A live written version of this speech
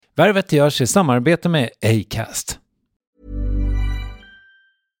Värvet görs i samarbete med Acast.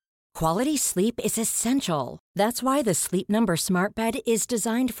 Quality sleep is essential. That's why the Sleep Number Smart Bed is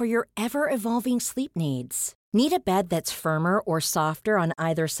designed for your ever-evolving sleep needs. Need a bed that's firmer or softer on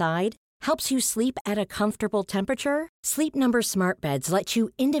either side? Helps you sleep at a comfortable temperature? Sleep Number Smart Beds let you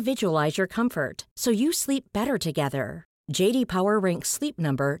individualize your comfort, so you sleep better together. J.D. Power ranks Sleep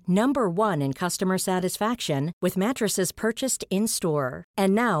Number number 1 in customer satisfaction with mattresses purchased in-store.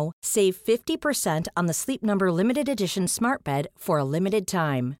 And now, save 50% on the Sleep Number Limited Edition Smart Bed for a limited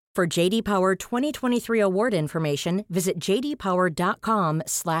time. For J.D. Power 2023 award information, visit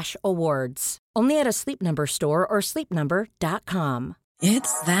jdpower.com/awards. Only at a Sleep Number store or sleepnumber.com.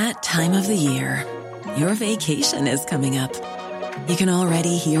 It's that time of the year. Your vacation is coming up. You can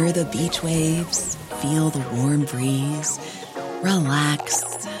already hear the beach waves, feel the warm breeze, relax,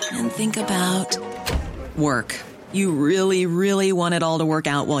 and think about work. You really, really want it all to work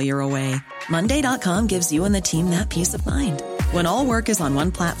out while you're away. Monday.com gives you and the team that peace of mind. When all work is on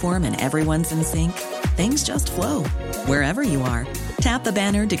one platform and everyone's in sync, things just flow. Wherever you are, tap the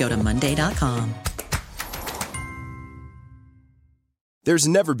banner to go to Monday.com. There's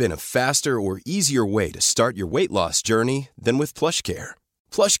never been a faster or easier way to start your weight loss journey than with PlushCare.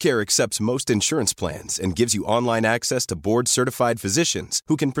 PlushCare accepts most insurance plans and gives you online access to board-certified physicians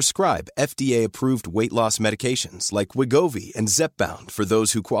who can prescribe FDA-approved weight loss medications like Wegovy and Zepbound for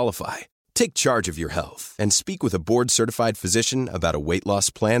those who qualify. Take charge of your health and speak with a board-certified physician about a weight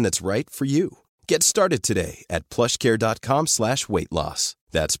loss plan that's right for you. Get started today at plushcare.com/weightloss.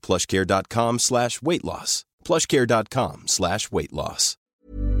 That's plushcare.com/weightloss. plushcare.com/weightloss.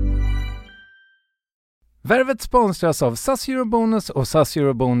 Värvet sponsras av SAS Eurobonus och SAS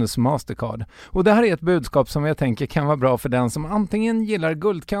Eurobonus Mastercard. Och det här är ett budskap som jag tänker kan vara bra för den som antingen gillar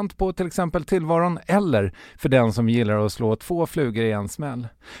guldkant på till exempel tillvaron eller för den som gillar att slå 2 flugor i en smäll.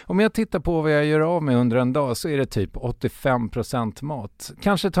 Om jag tittar på vad jag gör av med under en dag så är det typ 85% mat.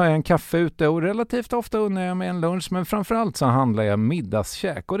 Kanske tar jag en kaffe ute och relativt ofta unnar jag mig en lunch, men framförallt så handlar jag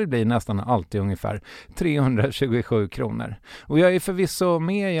middagskäk och det blir nästan alltid ungefär 327 kronor. Och jag är förvisso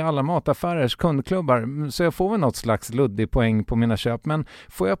med i alla mataffärers kundklubbar så jag får väl något slags luddig poäng på mina köp, men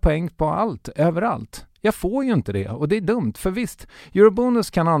får jag poäng på allt, överallt? Jag får ju inte det och det är dumt, för visst, Eurobonus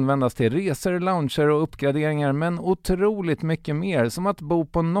kan användas till resor, lounger och uppgraderingar, men otroligt mycket mer, som att bo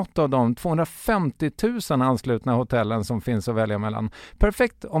på något av de 250 000 anslutna hotellen som finns att välja mellan.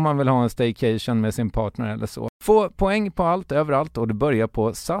 Perfekt om man vill ha en staycation med sin partner eller så. Få poäng på allt, överallt, och det börjar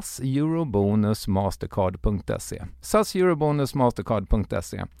på saseurobonusmastercard.se.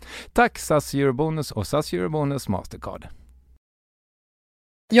 saseurobonusmastercard.se. Tack SAS Eurobonus och SAS Eurobonus Mastercard.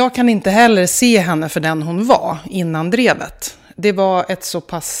 Jag kan inte heller se henne för den hon var innan drevet. Det var ett så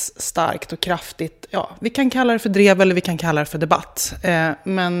pass starkt och kraftigt, ja, vi kan kalla det för drev eller vi kan kalla det för debatt.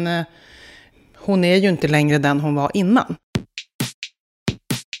 Men hon är ju inte längre den hon var innan.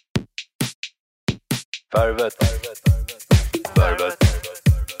 Värvet. Värvet.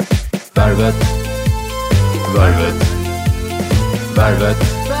 Värvet. Värvet. Värvet.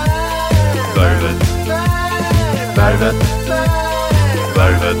 Värvet. Värvet.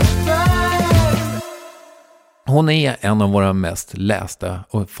 Värvet. Hon är en av våra mest lästa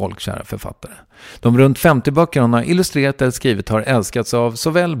och folkkära författare. De runt 50 böcker hon har illustrerat eller skrivit har älskats av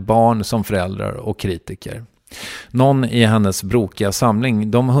såväl barn som föräldrar och kritiker. Någon i hennes brokiga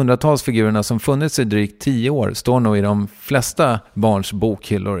samling, de hundratals figurerna som funnits i drygt 10 år, står nog i de flesta barns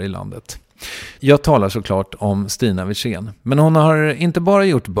bokhyllor i landet. Jag talar såklart om Stina Wirsén. Men hon har inte bara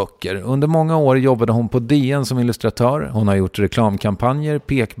gjort böcker. Under många år jobbade hon på DN som illustratör. Hon har gjort reklamkampanjer,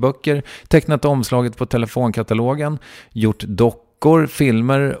 pekböcker, tecknat omslaget på telefonkatalogen, gjort dockor,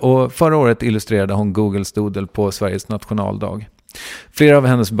 filmer och förra året illustrerade hon Googles doodle på Sveriges nationaldag. Flera av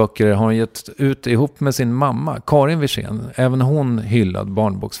hennes böcker har hon gett ut ihop med sin mamma, Karin Wirsén, även hon hyllad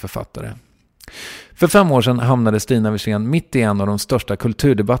barnboksförfattare. För 5 år sedan hamnade Stina Wirsén mitt i en av de största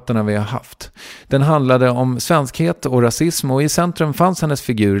kulturdebatterna vi har haft. Den handlade om svenskhet och rasism och i centrum fanns hennes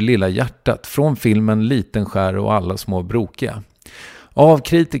figur Lilla hjärtat från filmen Liten skär och alla små brokiga. Av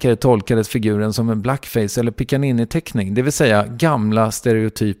kritiker tolkades figuren som en blackface eller Picaninny-teckning, det vill säga gamla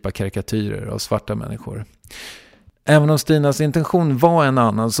stereotypa karikatyrer av svarta människor. Även om Stinas intention var en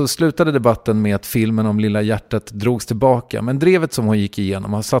annan så slutade debatten med att filmen om Lilla hjärtat drogs tillbaka. Men drevet som hon gick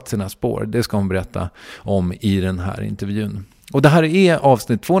igenom har satt sina spår. Det ska hon berätta om i den här intervjun. Och det här är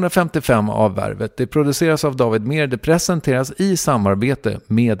avsnitt 255 av Värvet. Det produceras av David Mer. Det presenteras i samarbete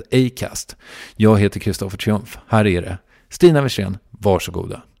med Acast. Jag heter Kristoffer Triumf. Här är det. Stina Wirsén,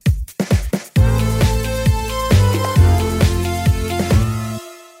 varsågoda.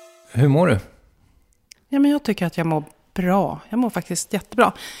 Hur mår du? Ja, men jag tycker att jag mår bra. Jag mår faktiskt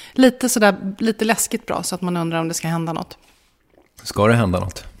jättebra. Lite läskigt bra, så att man undrar om det ska hända något. Ska det hända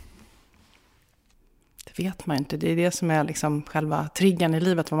något? Det vet man inte. Det är det som är liksom själva triggern i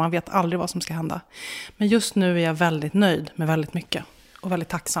livet. För man vet aldrig vad som ska hända. Men just nu är jag väldigt nöjd med väldigt mycket. Och väldigt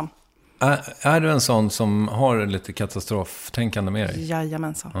tacksam. Är du en sån som har lite katastroftänkande med dig?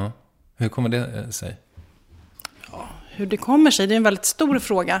 Jajamensan. Ja. Hur kommer det sig? Ja, hur det kommer sig, det är en väldigt stor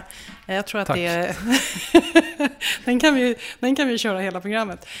fråga. Jag tror att Tack. det är... den kan vi köra hela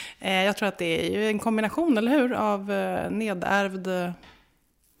programmet. Jag tror att det är ju en kombination, eller hur? Av nedärvd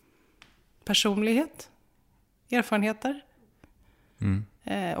personlighet, erfarenheter.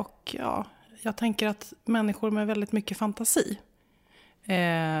 Och ja, jag tänker att människor med väldigt mycket fantasi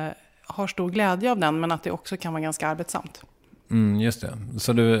har stor glädje av den, men att det också kan vara ganska arbetsamt. Just det.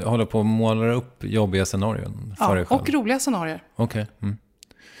 Så du håller på att måla upp jobbiga scenarion för dig själv? Och roliga scenarier. Okej.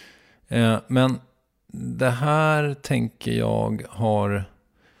 Men det här tänker jag har...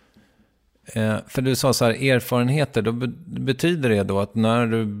 för du sa så här, erfarenheter, då betyder det då att när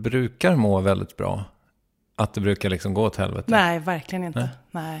du brukar må väldigt bra, att det brukar liksom gå åt helvete? Nej, verkligen inte.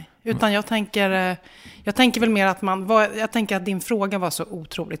 Nej. Utan jag tänker väl mer att jag tänker att din fråga var så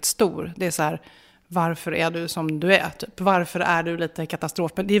otroligt stor. Det är så här, varför är du som du är? Typ? Varför är du lite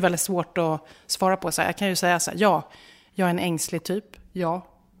katastrof? Det är väldigt svårt att svara på. Så här. Jag kan ju säga så här, ja, jag är en ängslig typ. Ja,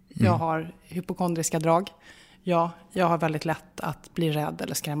 jag har hypokondriska drag. Ja, jag har väldigt lätt att bli rädd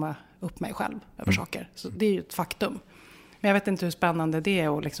eller skrämma upp mig själv över saker. Så det är ju ett faktum. Men jag vet inte hur spännande det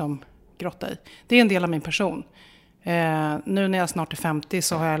är att liksom grotta i. Det är en del av min person. Nu när jag snart är 50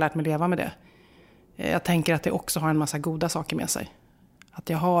 så har jag lärt mig leva med det. Jag tänker att det också har en massa goda saker med sig. Att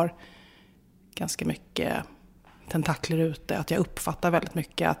jag har ganska mycket tentakler ute. Att jag uppfattar väldigt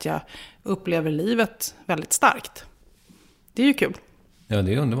mycket. Att jag upplever livet väldigt starkt. Det är ju kul. Ja,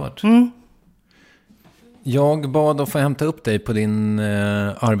 det är underbart. Jag bad att få hämta upp dig på din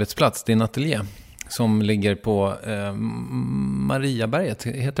arbetsplats, din ateljé. Som ligger på Mariaberget,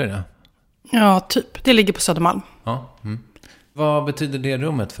 heter det? Ja, typ. Det ligger på Södermalm. Ja. Vad betyder det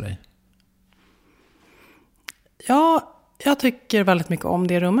rummet för dig? Ja, jag tycker väldigt mycket om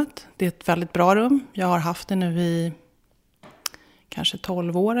det rummet. Det är ett väldigt bra rum. Jag har haft det nu i kanske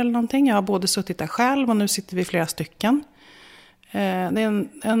 12 år eller någonting. Jag har både suttit där själv och nu sitter vi flera stycken. Det är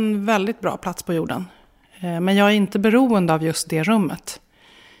en väldigt bra plats på jorden. Men jag är inte beroende av just det rummet.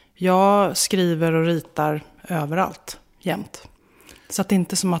 Jag skriver och ritar överallt, jämt. Så att det är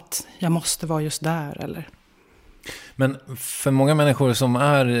inte som att jag måste vara just där eller... Men för många människor som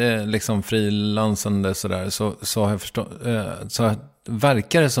är liksom frilansande sådär, så har jag förstått, så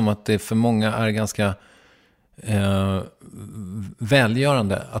verkar det som att det för många är ganska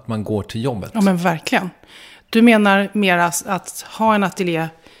välgörande att man går till jobbet. Ja, men verkligen. Du menar mer att ha en ateljé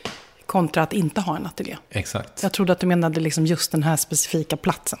kontra att inte ha en ateljé. Exakt. Jag trodde att du menade liksom just den här specifika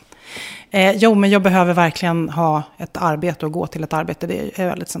platsen. Jo, men jag behöver verkligen ha ett arbete och gå till ett arbete. Det är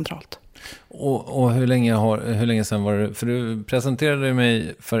väldigt centralt. Och hur länge sedan var det? För du presenterade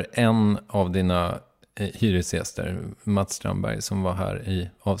mig för en av dina hyresgäster, Mats Strandberg, som var här i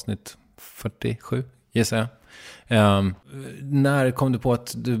avsnitt 47, gissar jag. När kom du på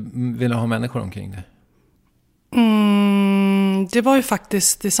att du ville ha människor omkring dig? Det var ju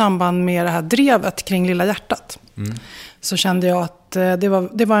faktiskt i samband med det här drevet kring Lilla hjärtat. Så kände jag att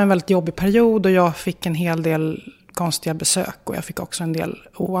det var en väldigt jobbig period och jag fick en hel del konstiga besök och jag fick också en del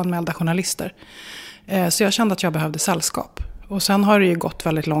oanmälda journalister. Så jag kände att jag behövde sällskap. Och sen har det ju gått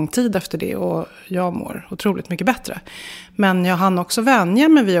väldigt lång tid efter det och jag mår otroligt mycket bättre. Men jag hann också vänja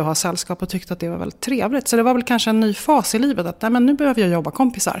mig vid att ha sällskap och tyckte att det var väldigt trevligt. Så det var väl kanske en ny fas i livet att nej, men nu behöver jag jobba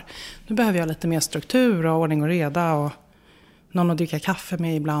kompisar. Nu behöver jag lite mer struktur och ordning och reda och någon att dricka kaffe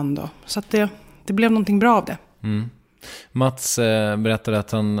med ibland. Så att det blev någonting bra av det. Mats berättade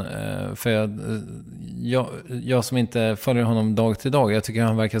att han, för jag som inte följer honom dag till dag, jag tycker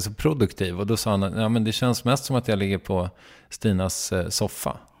han verkar så produktiv. Och då sa han, ja, men det känns mest som att jag ligger på Stinas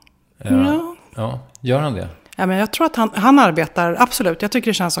soffa. Ja, gör han det? Ja, men jag tror att han arbetar, absolut. Jag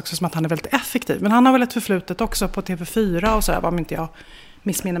tycker det känns också som att han är väldigt effektiv. Men han har väl ett förflutet också på TV4 och sådär, om inte jag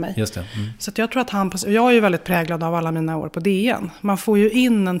missminner mig. Just det. Så att jag tror att jag är ju väldigt präglad av alla mina år på DN. Man får ju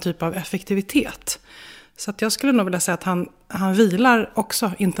in en typ av effektivitet. Så att jag skulle nog vilja säga att han vilar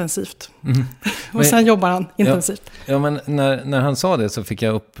också intensivt. Och sen jobbar han intensivt. Ja, men när han sa det så fick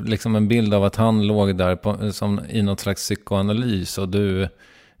jag upp liksom en bild av att han låg där som i något slags psykoanalys och du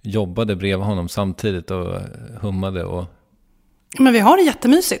jobbade bredvid honom samtidigt och hummade. Men vi har det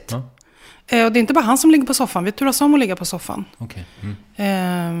jättemysigt. Ja. Och det är inte bara han som ligger på soffan. Vi turas om att ligga på soffan. Okay.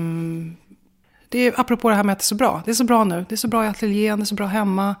 Det är apropå det här med att det är så bra. Det är så bra nu. Det är så bra i ateljén, det är så bra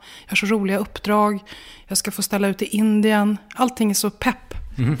hemma. Jag har så roliga uppdrag. Jag ska få ställa ut i Indien. Allting är så pepp.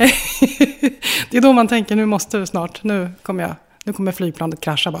 Det är då man tänker, nu måste det snart. Nu kommer flygplanet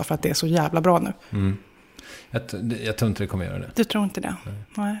krascha bara för att det är så jävla bra nu. Jag tror inte det kommer göra det. Du tror inte det?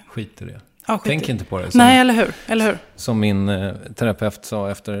 Nej. Skit i det. Ja, Tänk inte på det. Nej, eller hur? Som min terapeut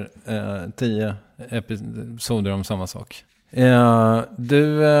sa efter 10 episoder om samma sak.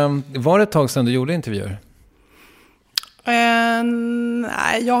 Var det ett tag sedan du gjorde intervjuer?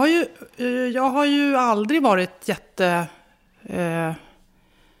 Nej, jag har ju aldrig varit jätte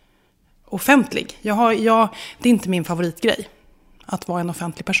offentlig. Det är inte min favoritgrej att vara en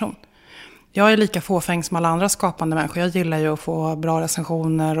offentlig person. Jag är lika fåfäng som alla andra skapande människor. Jag gillar ju att få bra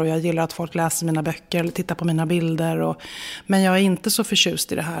recensioner och jag gillar att folk läser mina böcker eller tittar på mina bilder. Men jag är inte så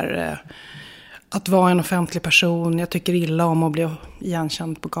förtjust i det här att vara en offentlig person. Jag tycker illa om att bli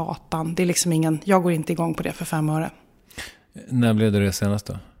igenkänd på gatan. Det är liksom jag går inte igång på det för 5 öre. När blev det senast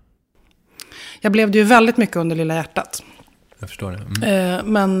då? Jag blev det ju väldigt mycket under Lilla hjärtat. Jag förstår det.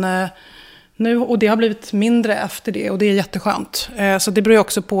 Men nu, och det har blivit mindre efter det och det är jätteskönt. Så det beror ju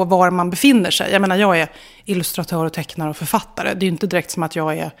också på var man befinner sig. Jag menar, jag är illustratör och tecknare och författare. Det är ju inte direkt som att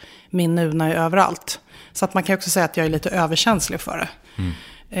jag är min nuna överallt. Så att man kan också säga att jag är lite överkänslig för det.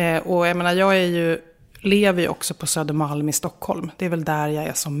 Och jag menar, lever ju också på Södermalm i Stockholm. Det är väl där jag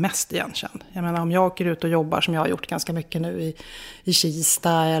är som mest igenkänd. Jag menar, om jag åker ut och jobbar som jag har gjort ganska mycket nu i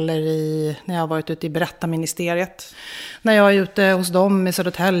Kista eller när jag har varit ute i Berättarministeriet. När jag är ute hos dem i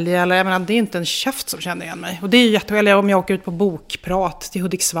Södertälje. Eller, jag menar, det är inte en käft som känner igen mig. Och det är ju eller om jag åker ut på bokprat till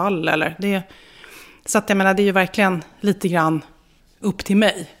Hudiksvall. Så att jag menar, det är ju verkligen lite grann upp till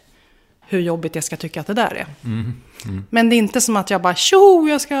mig hur jobbigt jag ska tycka att det där är. Men det är inte som att jag bara,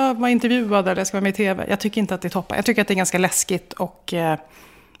 jag ska vara intervjuad eller jag ska vara med i tv. Jag tycker inte att det är toppen. Jag tycker att det är ganska läskigt och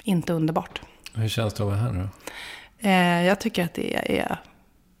inte underbart. Hur känns det att vara här nu då? Jag tycker att det är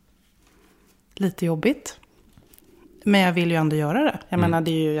lite jobbigt. Men jag vill ju ändå göra det. Jag menar,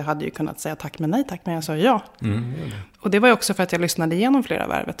 jag hade ju kunnat säga tack men nej tack, men jag sa ja. Och det var ju också för att jag lyssnade igenom flera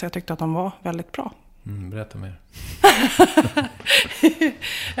Värvet. Så jag tyckte att de var väldigt bra. Berätta mer.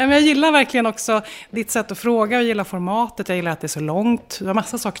 Men jag gillar verkligen också ditt sätt att fråga. Jag gillar formatet, jag gillar att det är så långt. Det var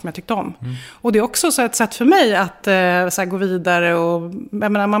massa saker som jag tyckte om. Och det är också så ett sätt för mig att så här, gå vidare. Och,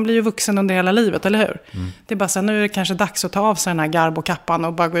 jag menar, man blir ju vuxen under hela livet, eller hur? Det är bara så här, nu är det kanske dags att ta av sig den här garbokappan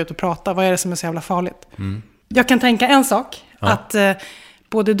och bara gå ut och prata. Vad är det som är så jävla farligt? Jag kan tänka en sak. Att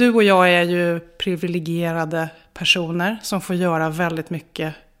både du och jag är ju privilegierade personer som får göra väldigt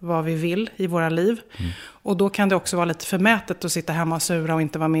mycket vad vi vill i våra liv. Och då kan det också vara lite förmätet att sitta hemma och sura och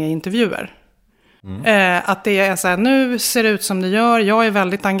inte vara med i intervjuer. Att det är så här, nu ser det ut som det gör. Jag är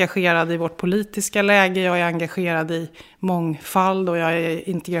väldigt engagerad i vårt politiska läge. Jag är engagerad i mångfald och jag är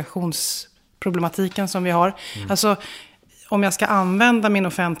integrationsproblematiken som vi har. Alltså, om jag ska använda min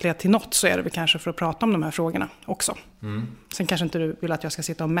offentlighet till något så är det väl kanske för att prata om de här frågorna också. Sen kanske inte du vill att jag ska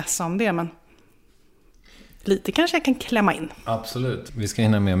sitta och mässa om det, men lite kanske jag kan klämma in. Absolut. Vi ska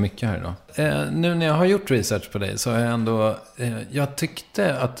hinna med mycket här idag. Nu när jag har gjort research på dig så har jag ändå... jag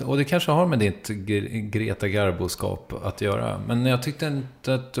tyckte att... Och det kanske har med ditt Greta Garbo-skap att göra. Men jag tyckte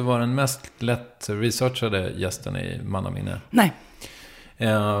inte att du var den mest lätt researchade gästen i Mannaminne. Nej.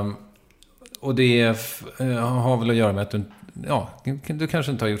 Och det har väl att göra med att du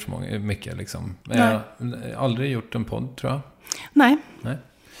kanske inte har gjort så mycket. Liksom. Aldrig gjort en podd, tror jag. Nej.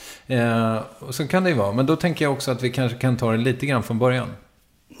 Och så kan det ju vara. Men då tänker jag också att vi kanske kan ta det lite grann från början.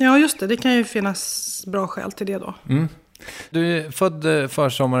 Ja, just det. Det kan ju finnas bra skäl till det då. Du är född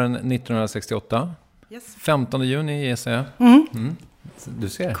försommaren 1968. Yes. 15 juni gissar jag. Du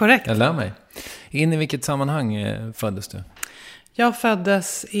ser. Korrekt. Jag lär mig. In i vilket sammanhang föddes du? Jag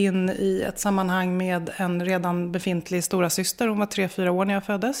föddes in i ett sammanhang med en redan befintlig stora syster. Hon var 3-4 år när jag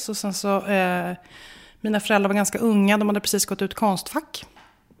föddes. Och sen så, mina föräldrar var ganska unga. De hade precis gått ut konstfack.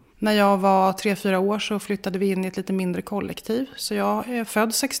 När jag var 3-4 år så flyttade vi in i ett lite mindre kollektiv. Så jag är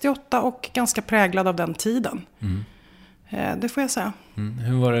född 68 och ganska präglad av den tiden. Det får jag säga.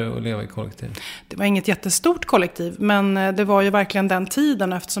 Hur var det att leva i kollektiv? Det var inget jättestort kollektiv. Men det var ju verkligen den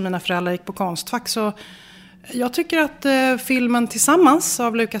tiden eftersom mina föräldrar gick på konstfack. Så jag tycker att filmen Tillsammans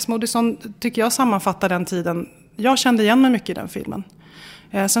av Lukas Moodysson tycker jag sammanfattar den tiden. Jag kände igen mig mycket i den filmen.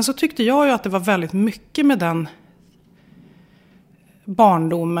 Sen så tyckte jag ju att det var väldigt mycket med den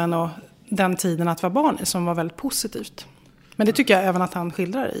barndomen och den tiden att vara barn i som var väldigt positivt. Men det tycker jag även att han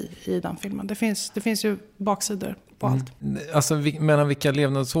skildrar i den filmen. Det finns ju baksidor på allt. Alltså mellan vilka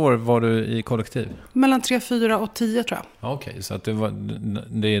levnadsår var du i kollektiv? Mellan 3, 4 och 10 tror jag. Okej, så att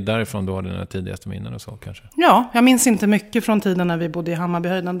det är därifrån du har dina tidigaste minnen och så kanske? Ja, jag minns inte mycket från tiden när vi bodde i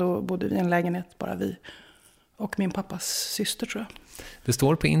Hammarbyhöjden. Då bodde vi i en lägenhet, bara vi och min pappas syster tror jag. Det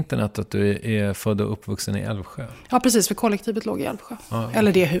står på internet att du är född och uppvuxen i Älvsjö. Ja, precis, för kollektivet låg i Älvsjö. Ja.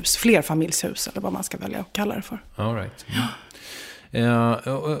 Eller det hus, flerfamiljshus eller vad man ska välja att kalla det för. All right.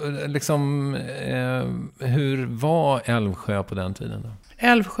 Hur var Älvsjö på den tiden då?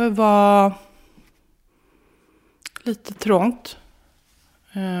 Älvsjö var lite trångt.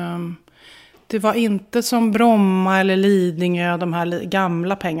 Det var inte som Bromma eller Lidingö, de här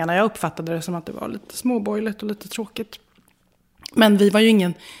gamla pengarna. Jag uppfattade det som att det var lite småborgerligt och lite tråkigt. Men vi var ju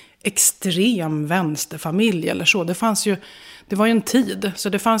ingen extrem vänsterfamilj eller så. Det var ju en tid, så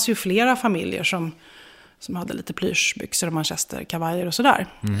det fanns ju flera familjer som hade lite plyschbyxor och manchesterkavajer och sådär.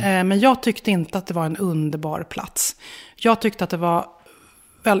 Men jag tyckte inte att det var en underbar plats. Jag tyckte att det var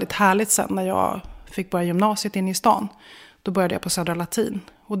väldigt härligt sen när jag fick börja gymnasiet in i stan. Då började jag på Södra Latin.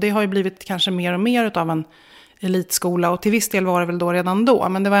 Och det har ju blivit kanske mer och mer av en elitskola. Och till viss del var det väl då redan då.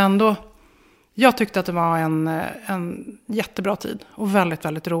 Men det var ändå... Jag tyckte att det var en jättebra tid. Och väldigt,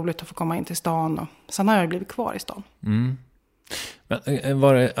 väldigt roligt att få komma in till stan. Och sen har jag blivit kvar i stan. Mm. Men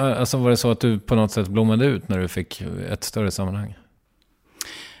var det så att du på något sätt blommade ut när du fick ett större sammanhang?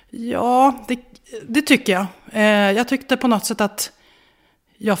 Ja, det tycker jag. Jag tyckte på något sätt att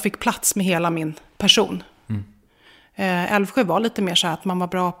jag fick plats med hela min person. Älvsjö var lite mer så här att man var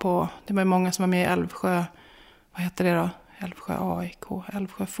bra på... Det var ju många som var med i Älvsjö... Vad heter det då? Älvsjö AIK,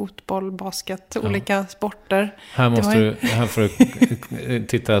 Älvsjö fotboll, basket, olika sporter. Här får du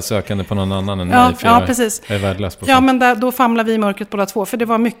titta sökande på någon annan än mig. Ja, precis. Jag är värdelös på men då famlade vi i mörkret båda två. För det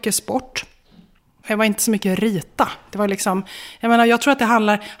var mycket sport. Det var inte så mycket rita. Det var liksom... Jag tror att det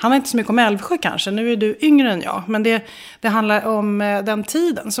handlar inte så mycket om Älvsjö kanske. Nu är du yngre än jag. Men det handlar om den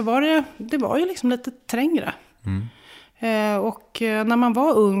tiden. Så det var ju liksom lite trängre. Och när man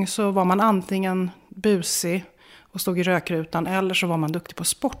var ung så var man antingen busig och stod i rökrutan, eller så var man duktig på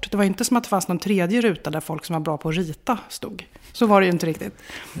sport. Det var inte som att det fanns någon tredje ruta där folk som var bra på att rita stod. Så var det ju inte riktigt.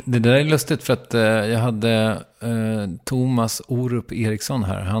 Det där är lustigt för att jag hade Thomas Orup Eriksson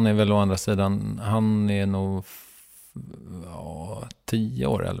här. Han är väl å andra sidan, han är nog 10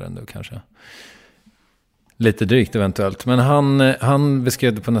 år äldre än du kanske. Lite drygt eventuellt. Men han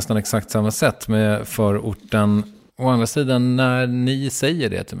beskrev det på nästan exakt samma sätt med förorten. Å andra sidan, när ni säger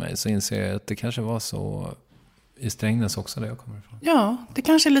det till mig så inser jag att det kanske var så i Strängnäs också där jag kommer ifrån. Ja, det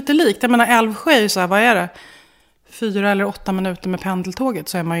kanske är lite likt. Jag menar, Älvsjö är ju så här, vad är det? 4 eller 8 minuter med pendeltåget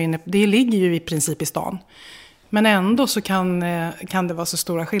så är man ju inne. Det ligger ju i princip i stan. Men ändå så kan det vara så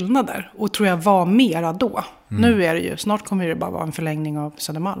stora skillnader. Och tror jag var mera då. Nu är det ju, snart kommer det bara vara en förlängning av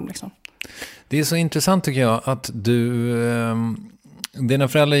Södermalm liksom. Det är så intressant tycker jag att dina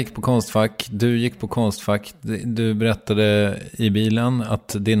föräldrar gick på Konstfack, du gick på Konstfack, du berättade i bilen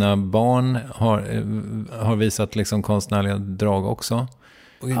att dina barn har visat liksom konstnärliga drag också.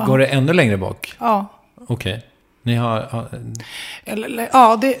 Går det ännu längre bak? Ja. Okej. Ni har...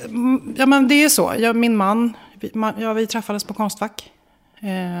 men det är så. Min man, vi träffades på Konstfack.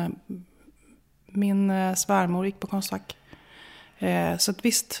 Min svärmor gick på Konstfack. Så att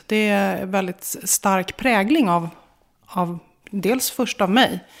visst, det är väldigt stark prägling av dels först av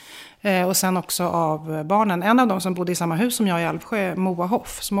mig och sen också av barnen. En av dem som bodde i samma hus som jag i Älvsjö är Moa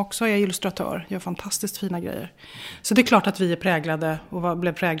Hoff, som också är illustratör, gör fantastiskt fina grejer. Så det är klart att vi är präglade och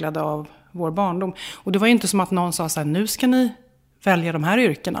blev präglade av vår barndom. Och det var ju inte som att någon sa så här, nu ska ni välja de här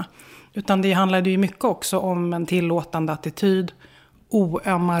yrkena. Utan det handlade ju mycket också om en tillåtande attityd,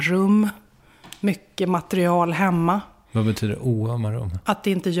 oömma rum, mycket material hemma. Vad betyder oömma rum? Att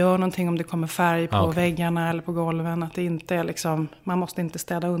det inte gör någonting om det kommer färg på väggarna eller på golven. Att det inte är liksom, man måste inte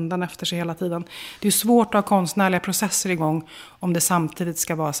städa undan efter sig hela tiden. Det är svårt att ha konstnärliga processer igång om det samtidigt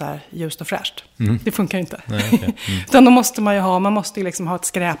ska vara så här ljust och fräscht. Det funkar ju inte. Nej, okay. Utan då måste man måste ju liksom ha ett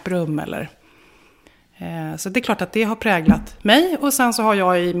skräprum eller... Så det är klart att det har präglat mig. Och sen så har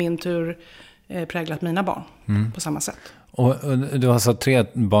jag i min tur präglat mina barn på samma sätt. Och du har satt 3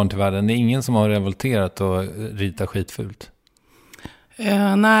 barn till världen. Det är ingen som har revolterat och ritat skitfult?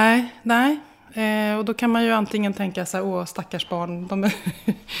 Nej. Och då kan man ju antingen tänka så här, stackars barn.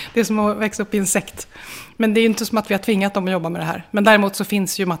 Det är som att växa upp i en sekt. Men det är ju inte som att vi har tvingat dem att jobba med det här. Men däremot så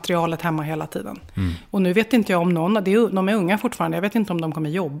finns ju materialet hemma hela tiden. Och nu vet inte jag om de är unga fortfarande. Jag vet inte om de kommer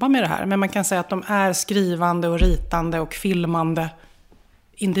jobba med det här. Men man kan säga att de är skrivande och ritande och filmande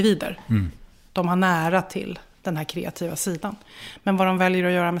individer. De har nära till den här kreativa sidan. Men vad de väljer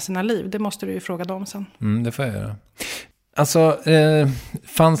att göra med sina liv, det måste du ju fråga dem sen. Det får jag göra. Alltså,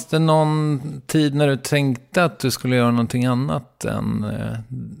 fanns det någon tid när du tänkte att du skulle göra någonting annat än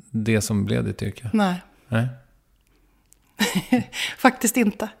det som blev ditt yrke? Nej. Nej? Faktiskt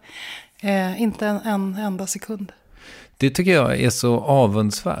inte. Inte en enda sekund. Det tycker jag är så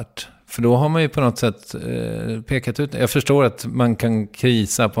avundsvärt. För då har man ju på något sätt pekat ut. Jag förstår att man kan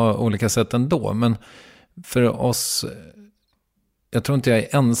krisa på olika sätt ändå. Men för oss... Jag tror inte jag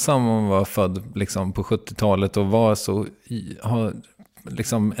är ensam om att vara född liksom, på 70-talet och vara så... Ha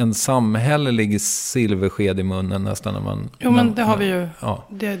liksom en samhällelig silversked i munnen nästan när man... Jo, men det har vi ju. Ja.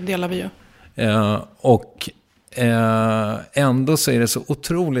 Det delar vi ju. Och ändå så är det så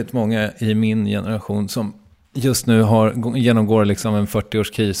otroligt många i min generation som just nu genomgår liksom en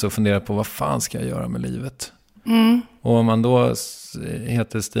 40-årskris och funderar på vad fan ska jag göra med livet. Mm. Och om man då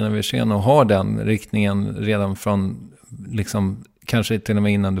heter Stina Wirsén och har den riktningen redan från liksom, kanske till och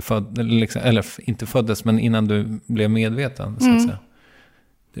med innan du eller inte föddes, men innan du blev medveten så att säga.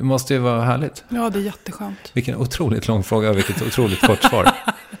 Det måste ju vara härligt. Ja, det är jätteskönt. Vilken otroligt lång fråga och vilket otroligt kort svar.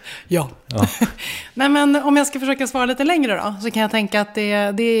 Ja. Nej, men om jag ska försöka svara lite längre då, så kan jag tänka att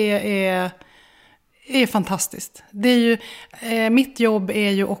det är fantastiskt. Det är ju, mitt jobb är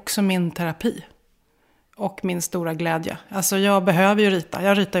ju också min terapi. Och min stora glädje. Alltså jag behöver ju rita.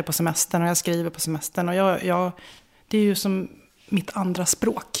 Jag ritar ju på semestern och jag skriver på semestern. Och det är ju som mitt andra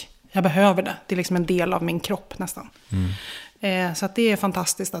språk. Jag behöver det. Det är liksom en del av min kropp nästan. Så att det är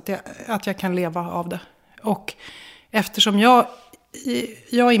fantastiskt att jag kan leva av det. Och eftersom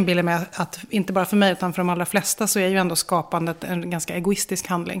jag inbillar mig att inte bara för mig utan för de allra flesta så är ju ändå skapandet en ganska egoistisk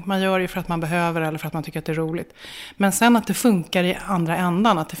handling. Man gör det för att man behöver eller för att man tycker att det är roligt. Men sen att det funkar i andra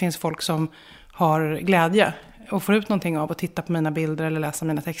ändan. Att det finns folk som har glädje och får ut någonting av att titta på mina bilder eller läsa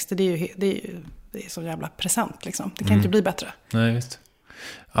mina texter. Det är så jävla present liksom. Det kan inte bli bättre. Nej, visst.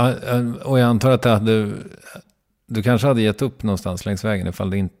 Ja, och jag antar att du kanske hade gett upp någonstans längs vägen ifall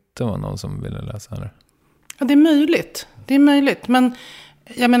det inte var någon som ville läsa eller? Ja, det är möjligt. Det är möjligt. Men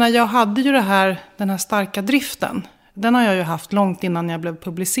jag menar, jag hade ju den här starka driften. Den har jag ju haft långt innan jag blev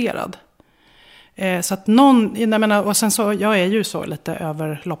publicerad. Så att och sen så, jag är ju så lite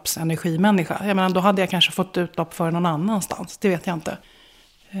överloppsenergimänniska. Jag menar, då hade jag kanske fått utlopp för någon annanstans. Det vet jag inte.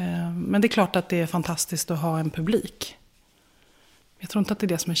 Men det är klart att det är fantastiskt att ha en publik. Jag tror inte att det är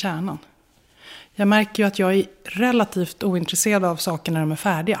det som är kärnan. Jag märker ju att jag är relativt ointresserad av saker när de är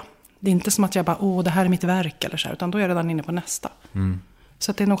färdiga. Det är inte som att jag bara, det här är mitt verk eller så här, utan då är jag redan inne på nästa.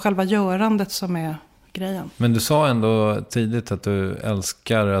 Så att det är nog själva görandet som är grejen. Men du sa ändå tidigt att du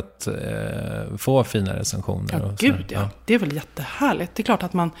älskar att få fina recensioner. Ja, och gud ja. Det är väl jättehärligt. Det är klart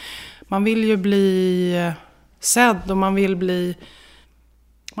att man vill ju bli sedd och man vill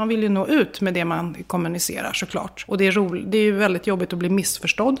ju nå ut med det man kommunicerar såklart. Och det är ju väldigt jobbigt att bli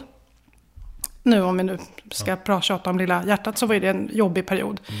missförstådd. Nu om vi nu ska prata om Lilla hjärtat så var det en jobbig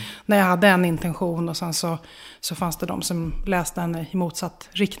period. När jag hade en intention och sen så fanns det de som läste den i motsatt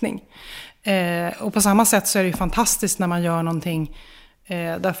riktning. Och på samma sätt så är det ju fantastiskt när man gör någonting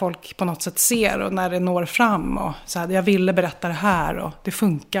där folk på något sätt ser och när det når fram och så här, jag ville berätta det här och det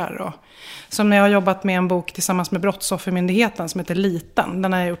funkar. Och, som när jag har jobbat med en bok tillsammans med Brottsoffermyndigheten som heter Liten.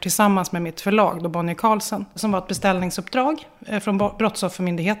 Den har jag gjort tillsammans med mitt förlag då Bonnie Carlsen som var ett beställningsuppdrag från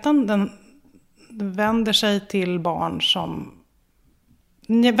Brottsoffermyndigheten. Den vänder sig till barn som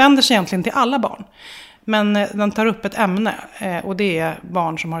vänder sig egentligen till alla barn. Men den tar upp ett ämne och det är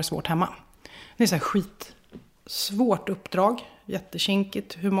barn som har det svårt hemma. Det är så här skitsvårt uppdrag,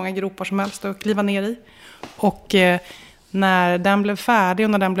 jättekinkigt, hur många gropar som helst att kliva ner i. Och när den blev färdig och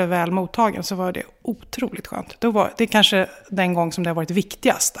när den blev väl mottagen så var det otroligt skönt. Det är kanske den gång som det har varit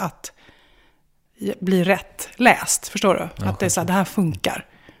viktigast att bli rätt läst, förstår du? Ja, att det är så här, det här funkar.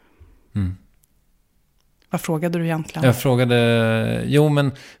 Vad frågade du egentligen? Jag frågade,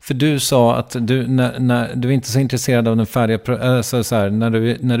 men för du sa att du när du är inte så intresserad av den färdiga, så här,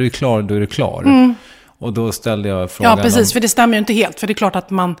 när du är klar, då är du klar. Och då ställde jag frågan. Ja, precis, för det stämmer ju inte helt. För det är klart att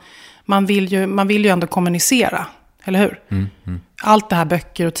man vill ju ändå kommunicera, eller hur? Allt det här,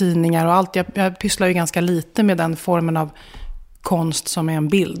 böcker och tidningar och allt, jag pysslar ju ganska lite med den formen av konst som är en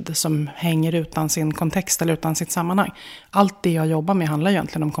bild som hänger utan sin kontext eller utan sitt sammanhang. Allt det jag jobbar med handlar ju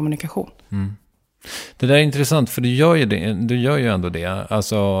egentligen om kommunikation. Det där är intressant för du gör ju ändå det.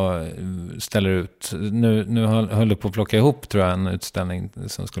 Alltså ställer ut. Nu höll du på att plocka ihop tror jag en utställning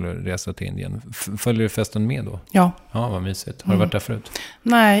som skulle resa till Indien. Följer du festen med då? Ja. Ja, vad mysigt. Har du varit där förut?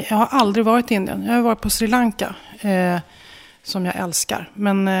 Nej, jag har aldrig varit i Indien. Jag har varit på Sri Lanka som jag älskar.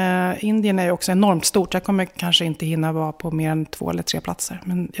 Men Indien är ju också enormt stort. Jag kommer kanske inte hinna vara på mer än 2 eller 3 platser.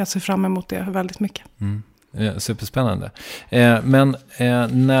 Men jag ser fram emot det väldigt mycket. Superspännande. Men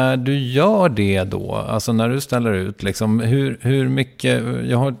när du gör det då, alltså när du ställer ut, liksom, hur mycket,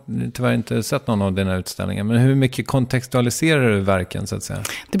 jag har tyvärr inte sett någon av dina utställningar, men hur mycket kontextualiserar du verken så att säga?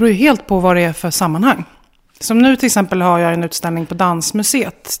 Det beror ju helt på vad det är för sammanhang. Som nu till exempel har jag en utställning på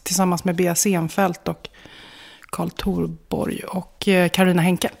Dansmuseet tillsammans med Bea Senfeldt och Karl Thorborg och Carina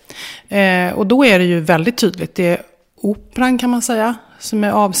Henke. Och då är det ju väldigt tydligt, det är operan kan man säga som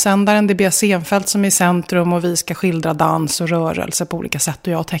är avsändaren, det är Bea Senfeldt som är i centrum och vi ska skildra dans och rörelse på olika sätt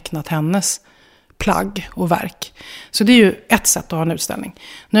och jag har tecknat hennes plagg och verk. Så det är ju ett sätt att ha en utställning.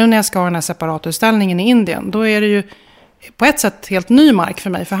 Nu när jag ska ha den här separatutställningen i Indien, då är det ju på ett sätt helt ny mark för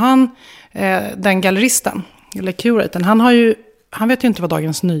mig, för han, den galleristen eller curatorn, han vet ju inte vad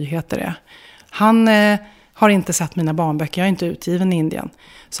Dagens Nyheter är. Han har inte sett mina barnböcker, jag är inte utgiven i Indien.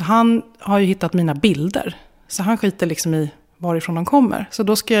 Så han har ju hittat mina bilder. Så han skiter liksom i varifrån de kommer. Så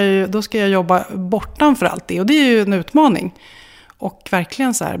då ska jag jobba bortanför allt det. Och det är ju en utmaning. Och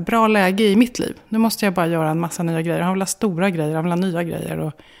verkligen så här, bra läge i mitt liv. Nu måste jag bara göra en massa nya grejer. Han vill ha stora grejer, han vill ha nya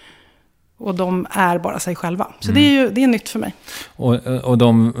grejer. Och de är bara sig själva. Så det är nytt för mig. Och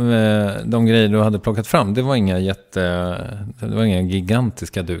de grejer du hade plockat fram, det var inga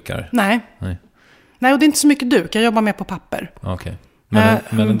gigantiska dukar? Nej, och det är inte så mycket duk. Jag jobbar mer på papper. Okej.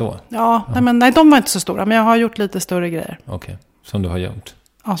 Men ändå? Ja. Nej, de var inte så stora. Men jag har gjort lite större grejer. Okej. Som du har gömt?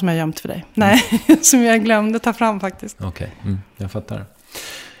 Ja, som jag har gömt för dig. Nej, som jag glömde ta fram faktiskt. Okej, jag fattar.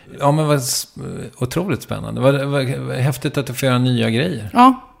 Ja, men vad otroligt spännande. Vad häftigt att du får göra nya grejer.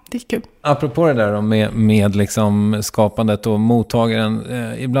 Ja, det är kul. Apropå det där då, med liksom skapandet och mottagaren.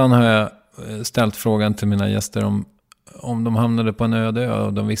 Ibland har jag ställt frågan till mina gäster om de hamnade på en öde ö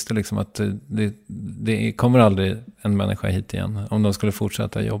och de visste liksom att det kommer aldrig en människa hit igen om de skulle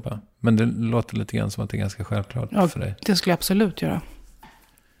fortsätta jobba. Men det låter lite grann som att det är ganska självklart för dig. Det skulle jag absolut göra.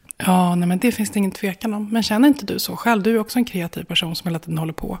 Ja, nej, men det finns det ingen tvekan om. Men känner inte du så själv? Du är också en kreativ person som hela tiden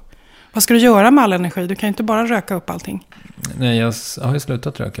håller på. Vad ska du göra med all energi? Du kan ju inte bara röka upp allting. Nej, jag har ju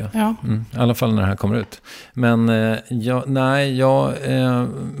slutat röka. Ja. I alla fall när det här kommer ut. Men,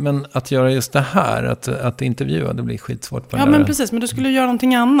 men att göra just det här, att intervjua, det blir skitsvårt. Ja, men precis. Men du skulle göra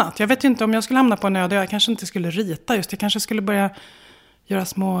någonting annat. Jag vet ju inte om jag skulle hamna på en öde. Jag kanske inte skulle rita just. Jag kanske skulle börja göra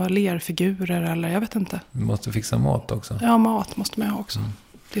små lerfigurer eller jag vet inte. Du måste fixa mat också. Ja, mat måste man ha också.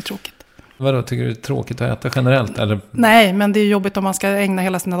 Det är tråkigt. Vadå, tycker du det är tråkigt att äta generellt? Eller? Nej, men det är jobbigt om man ska ägna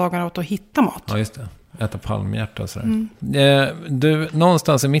hela sina dagar åt att hitta mat. Ja, just det. Äta palmhjärta och sådär. Du,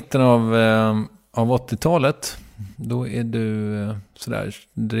 någonstans i mitten av 80-talet, då är du sådär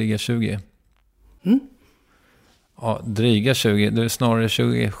dryga 20. Ja, dryga 20. Du är snarare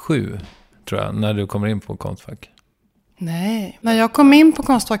 27, tror jag, när du kommer in på Konstfack. Nej, när jag kom in på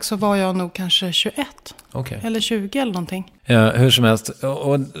Konstfack så var jag nog kanske 21. Okay. Eller 20 eller någonting. Hur som helst,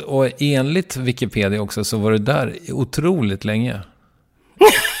 och enligt Wikipedia också så var du där otroligt länge.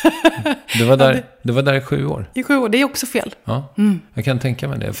 Du var där i 7 år. I 7 år, det är också fel. Ja, jag kan tänka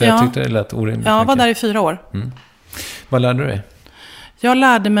mig det, för jag tyckte det lät orimligt. Ja, jag var där i 4 år. Vad lärde du dig? Jag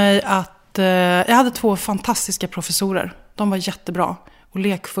lärde mig att jag hade 2 fantastiska professorer. De var jättebra och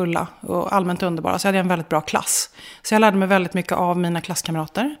lekfulla och allmänt underbara. Så jag hade en väldigt bra klass. Så jag lärde mig väldigt mycket av mina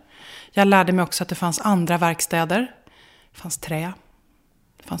klasskamrater. Jag lärde mig också att det fanns andra verkstäder. Det fanns trä.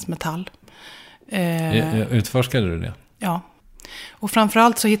 Det fanns metall. Utforskade du det? Ja. Och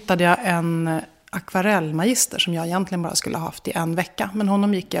framförallt så hittade jag en akvarellmagister som jag egentligen bara skulle ha haft i 1 vecka. Men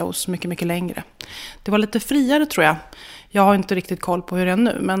honom gick jag hos mycket, mycket längre. Det var lite friare, tror jag. Jag har inte riktigt koll på hur det är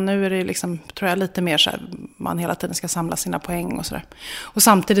nu. Men nu är det liksom, tror jag, lite mer så här, man hela tiden ska samla sina poäng och sådär. Och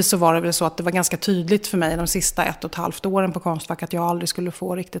samtidigt så var det väl så att det var ganska tydligt för mig de sista 1,5 åren på Konstfack att jag aldrig skulle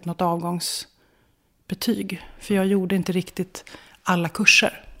få riktigt något avgångsbetyg. För jag gjorde inte riktigt alla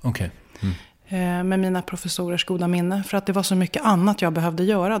kurser. Okej. Med mina professorers goda minne. För att det var så mycket annat jag behövde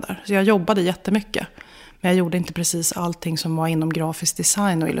göra där. Så jag jobbade jättemycket. Men jag gjorde inte precis allting som var inom grafisk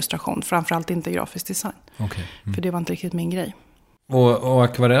design och illustration. Framförallt inte grafisk design. Okay. För det var inte riktigt min grej. Och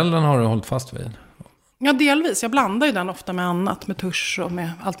akvarellen har du hållit fast vid? Ja, delvis. Jag blandar ju den ofta med annat. Med tusch och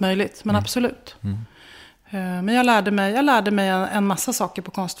med allt möjligt. Men absolut. Men jag lärde mig en massa saker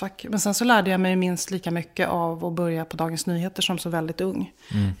på Konstfack. Men sen så lärde jag mig minst lika mycket av att börja på Dagens Nyheter som så väldigt ung.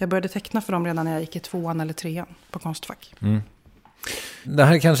 Jag började teckna för dem redan när jag gick i 2:an eller 3:an på Konstfack. Det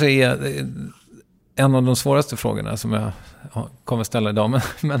här kanske är en av de svåraste frågorna som jag kommer ställa idag.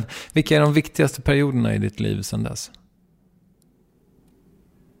 Men vilka är de viktigaste perioderna i ditt liv sedan dess?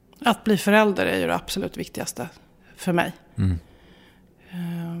 Att bli förälder är ju det absolut viktigaste för mig.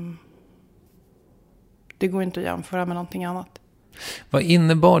 Det går inte att jämföra med någonting annat. Vad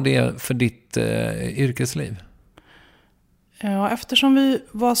innebar det för ditt yrkesliv? Ja, eftersom vi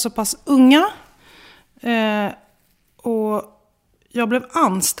var så pass unga Och jag blev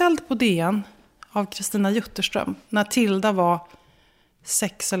anställd på DN av Kristina Jutterström när Tilda var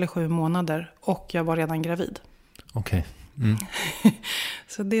 6 eller 7 månader och jag var redan gravid. Okej.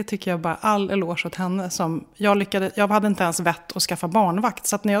 Så det tycker jag bara all eloge åt henne. Som jag hade inte ens vett att skaffa barnvakt.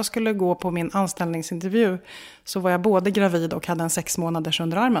 Så att när jag skulle gå på min anställningsintervju så var jag både gravid och hade en 6 månaders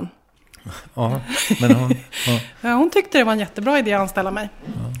underarmen. Ja, men hon tyckte det var en jättebra idé att anställa mig.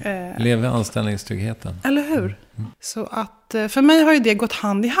 Lever anställningstryggheten. Eller hur? Så att för mig har ju det gått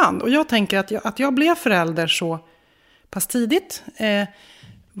hand i hand. Och jag tänker att jag blev förälder så pass tidigt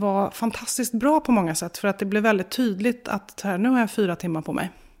var fantastiskt bra på många sätt. För att det blev väldigt tydligt att nu har jag 4 timmar på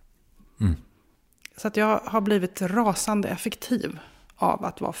mig. Så att jag har blivit rasande effektiv av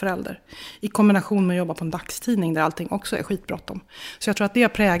att vara förälder. I kombination med att jobba på en dagstidning där allting också är skitbråttom. Så jag tror att det har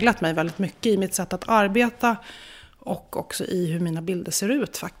präglat mig väldigt mycket i mitt sätt att arbeta. Och också i hur mina bilder ser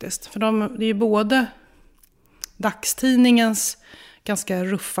ut faktiskt. För det är ju både dagstidningens ganska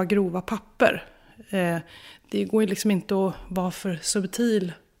ruffa, grova papper. Det går ju liksom inte att vara för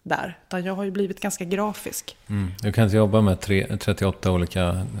subtil där. Utan jag har ju blivit ganska grafisk. Du kan inte jobba med 38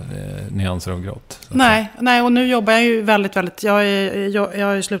 olika nyanser av grått. Nej, och nu jobbar jag ju väldigt... Jag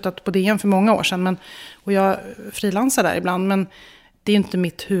har ju slutat på DN för många år sedan. Och jag frilansar där ibland. Men det är inte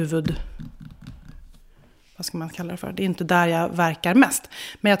mitt huvud... Vad ska man kalla det för? Det är inte där jag verkar mest.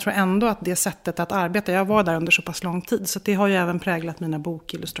 Men jag tror ändå att det sättet att arbeta... Jag var där under så pass lång tid. Så det har ju även präglat mina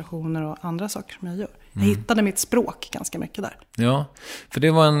bokillustrationer och andra saker som jag gör. Jag hittade mitt språk ganska mycket där. Ja, för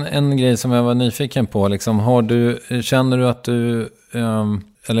det var en grej som jag var nyfiken på. Liksom, känner du att du...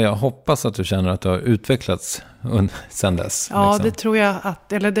 eller jag hoppas att du känner att du har utvecklats sedan dess. Ja, liksom. det tror jag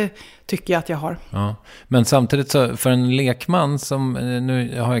det tycker jag att jag har. Ja. Men samtidigt så för en lekman som,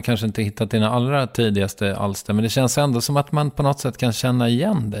 nu har jag kanske inte hittat dina allra tidigaste alster, men det känns ändå som att man på något sätt kan känna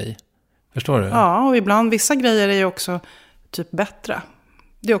igen dig. Förstår du? Ja, och ibland vissa grejer är ju också typ bättre.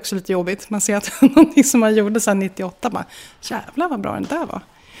 Det är också lite jobbigt. Man ser att någonting som man gjorde sedan 98, bara, jävlar vad bra den där var.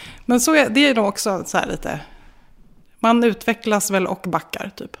 Men det är nog också så här lite... Man utvecklas väl och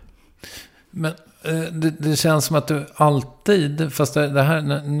backar typ. Men det känns som att du alltid, fast det här,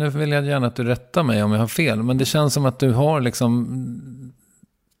 nu vill jag gärna att du rättar mig om jag har fel, men det känns som att du har liksom,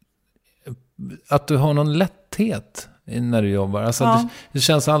 att du har någon lätthet när du jobbar. Alltså ja. det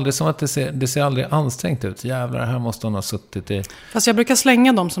känns aldrig som att det ser aldrig ansträngt ut. Jävlar, här måste hon ha suttit i... Fast jag brukar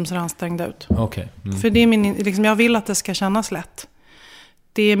slänga dem som ser ansträngda ut. Okay. För det är liksom, jag vill att det ska kännas lätt.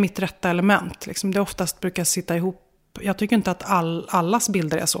 Det är mitt rätta element. Liksom, det oftast brukar sitta ihop. Jag tycker inte att allas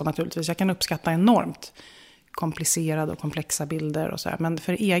bilder är så naturligtvis. Jag kan uppskatta enormt komplicerade och komplexa bilder och så här. Men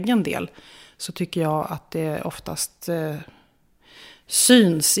för egen del så tycker jag att det oftast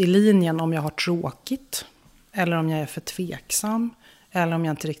syns i linjen om jag har tråkigt. Eller om jag är för tveksam. Eller om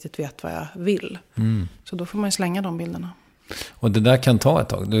jag inte riktigt vet vad jag vill. Så då får man ju slänga de bilderna. Och det där kan ta ett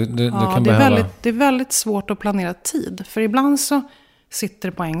tag. Du kan det är väldigt svårt att planera tid. För ibland så sitter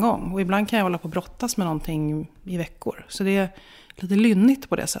det på en gång. Och ibland kan jag hålla på att brottas med någonting i veckor. Så det är lite lynnigt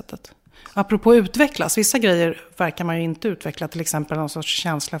på det sättet. Apropå utvecklas. Vissa grejer verkar man ju inte utveckla. Till exempel någon sorts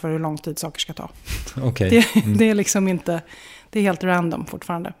känsla för hur lång tid saker ska ta. Okay. Det är liksom inte... Det är helt random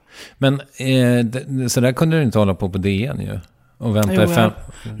fortfarande. Men så där kunde du inte hålla på DN ju. Och vänta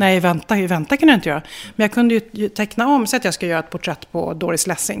Nej, vänta kunde jag inte göra. Men jag kunde ju teckna om. Så att jag ska göra ett porträtt på Doris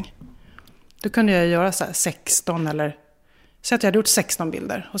Lessing. Då kunde jag göra så här 16 eller... Så att jag hade gjort 16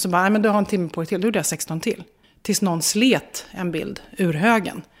 bilder. Och så bara, nej men du har en timme på dig till. Då gjorde jag 16 till. Tills någon slet en bild ur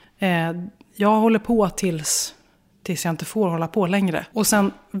högen. Jag håller på tills jag inte får hålla på längre. Och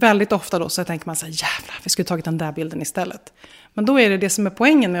sen väldigt ofta då så tänker man så här, jävlar, vi skulle tagit den där bilden istället. Men då är det som är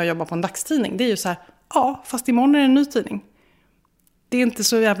poängen med att jobba på en dagstidning. Det är ju så här, ja, fast imorgon är det en ny tidning. Det är inte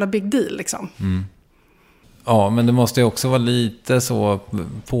så jävla big deal liksom. Ja, men det måste ju också vara lite så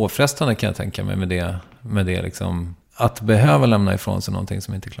påfrestande kan jag tänka mig med det liksom. Att behöva lämna ifrån sig någonting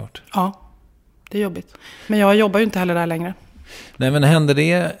som inte är klart. Ja, det är jobbigt. Men jag jobbar ju inte heller där längre. Nej, men hände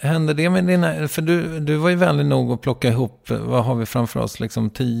det med dina... För du var ju vänlig nog att plocka ihop, vad har vi framför oss? Liksom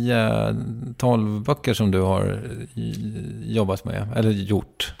 10-12 böcker som du har jobbat med, eller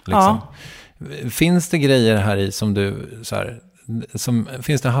gjort. Liksom. Ja. Finns det grejer här i som du... Så här,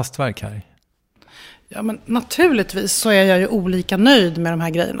 finns det hastverk här i? Ja, men naturligtvis så är jag ju olika nöjd med de här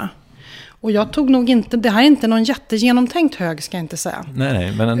grejerna. Och jag tog nog inte, det här är inte någon jättegenomtänkt hög ska jag inte säga.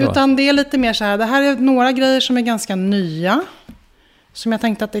 Nej, men ändå. Utan det är lite mer så här, det här är några grejer som är ganska nya. Som jag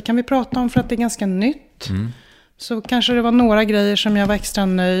tänkte att det kan vi prata om för att det är ganska nytt. Så kanske det var några grejer som jag var extra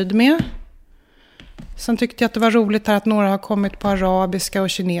nöjd med. Sen tyckte jag att det var roligt här att några har kommit på arabiska och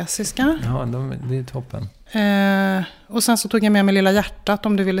kinesiska. Ja, det är toppen. Och sen så tog jag med mig Lilla hjärtat,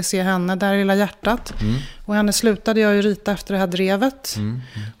 om du ville se henne. Där är Lilla hjärtat. Och henne slutade jag ju rita efter det här drevet.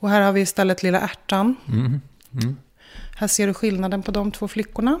 Och här har vi istället Lilla ärtan. Här ser du skillnaden på de två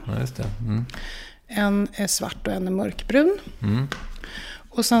flickorna. Ja, just det. En är svart och en är mörkbrun.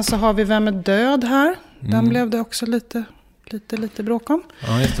 Och sen så har vi Vem är död här. Den blev det också lite bråk om.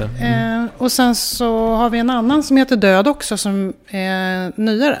 Ja, just det. Och sen så har vi en annan som heter Död också, som är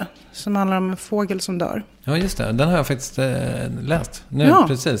nyare. Som handlar om en fågel som dör. Ja, just det. Den har jag faktiskt läst nu, Ja.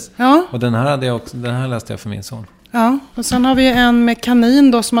 Precis. Ja. Och den här läste jag för min son. Ja, och sen har vi en med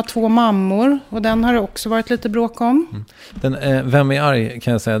kanin då som har 2 mammor. Och den har det också varit lite bråk om. Vem är arg,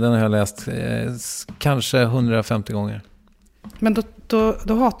 kan jag säga. Den har jag läst kanske 150 gånger. Men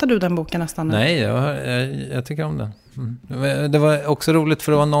då hatar du den boken nästan nu. Nej, jag tycker om den. Det var också roligt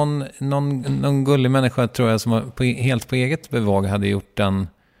för det var någon gullig människa, tror jag, som helt på eget bevåg hade gjort den,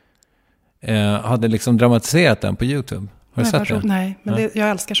 hade liksom dramatiserat den på YouTube. Har du sett det? Nej, men jag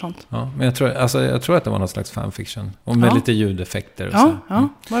älskar sånt. Ja, men jag tror att det var någon slags fanfiction. Och med lite ljudeffekter och så. Ja,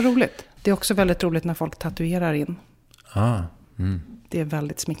 vad roligt. Det är också väldigt roligt när folk tatuerar in. Det är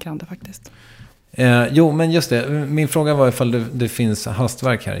väldigt smickrande faktiskt. Jo, men just det. Min fråga var ifall det finns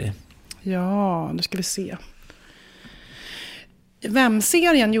hastverk här i. Ja, nu ska vi se.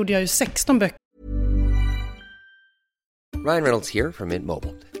 Vem-serien gjorde jag ju 16 böcker. Ryan Reynolds here from Mint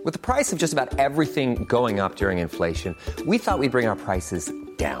Mobile. With the price of just about everything going up during inflation, we thought we'd bring our prices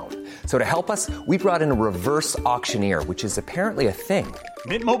down. So to help us, we brought in a reverse auctioneer, which is apparently a thing.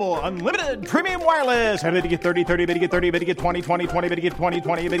 Mint Mobile Unlimited Premium Wireless. How to get 30, 30, bit to get 30, bit to get 20, 20, 20, bit to get 20,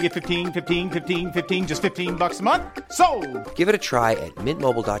 20, bit to get 15, 15, 15, 15, just $15 a month? Sold! Give it a try at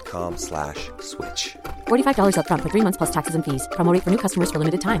mintmobile.com/switch. $45 up front for 3 months plus taxes and fees. Promo rate for new customers for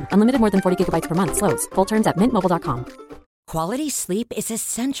limited time. Unlimited more than 40 gigabytes per month slows. Full terms at mintmobile.com. Quality sleep is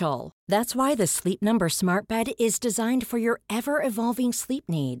essential. That's why the Sleep Number Smart Bed is designed for your ever-evolving sleep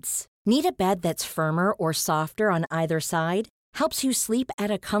needs. Need a bed that's firmer or softer on either side? Helps you sleep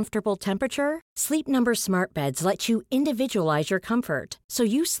at a comfortable temperature? Sleep Number Smart Beds let you individualize your comfort, so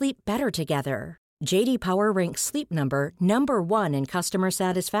you sleep better together. JD Power ranks Sleep Number #1 in customer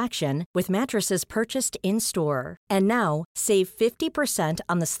satisfaction with mattresses purchased in-store. And now, save 50%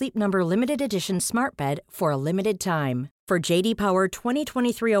 on the Sleep Number Limited Edition Smart Bed for a limited time. For JD Power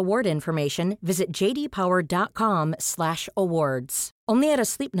 2023 award information, visit jdpower.com/awards. Only at a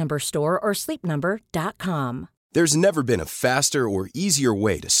Sleep Number store or sleepnumber.com. There's never been a faster or easier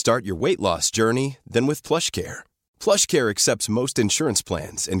way to start your weight loss journey than with PlushCare. PlushCare accepts most insurance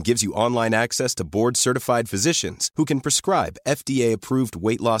plans and gives you online access to board-certified physicians who can prescribe FDA-approved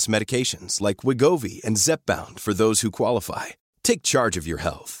weight loss medications like Wegovy and Zepbound for those who qualify. Take charge of your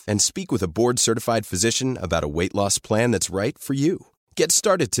health and speak with a board-certified physician about a weight loss plan that's right for you. Get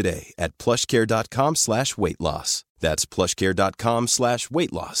started today at plushcare.com/weightloss. That's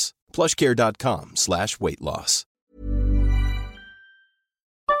plushcare.com/weightloss. plushcare.com/weightloss.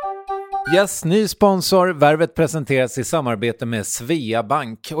 Yes, ny sponsor. Värvet presenteras i samarbete med Svea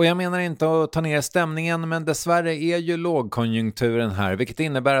Bank. Och jag menar inte att ta ner stämningen, men dessvärre är ju lågkonjunkturen här, vilket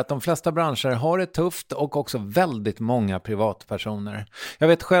innebär att de flesta branscher har det tufft och också väldigt många privatpersoner. Jag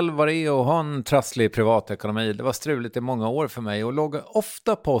vet själv vad det är att ha en trasslig privatekonomi. Det var struligt i många år för mig och låg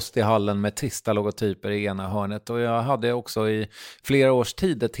ofta post i hallen med trista logotyper i ena hörnet. Och jag hade också i flera års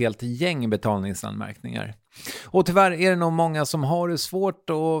tid ett helt gäng betalningsanmärkningar. Och tyvärr är det nog många som har det svårt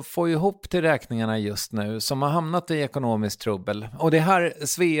att få ihop till räkningarna just nu, som har hamnat i ekonomiskt trubbel. Och det här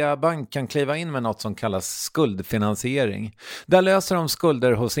Svea Bank kan kliva in med något som kallas skuldfinansiering. Där löser de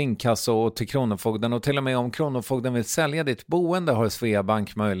skulder hos inkasso och till Kronofogden, och till och med om Kronofogden vill sälja ditt boende har Svea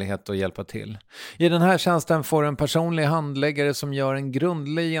Bank möjlighet att hjälpa till. I den här tjänsten får en personlig handläggare som gör en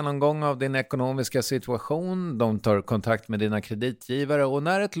grundlig genomgång av din ekonomiska situation. De tar kontakt med dina kreditgivare och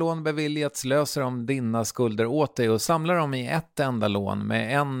när ett lån beviljats löser de dina skulder åt dig och samlar dem i ett enda lån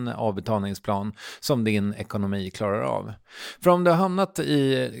med en avbetalningsplan som din ekonomi klarar av. För om du har hamnat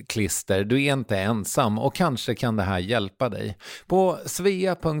i klister, du är inte ensam och kanske kan det här hjälpa dig. På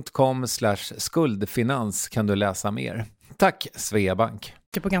svea.com/skuldfinans kan du läsa mer. Tack Svea Bank.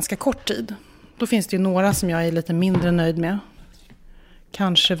 På ganska kort tid. Då finns det ju några som jag är lite mindre nöjd med.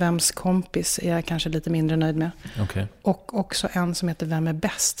 Kanske Vems kompis är jag kanske lite mindre nöjd med. Okay. Och också en som heter Vem är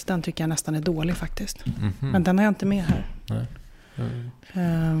bäst. Den tycker jag nästan är dålig faktiskt. Mm-hmm. Men den har jag inte med här. Nej.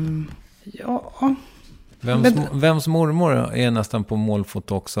 Ja. Vems mormor är nästan på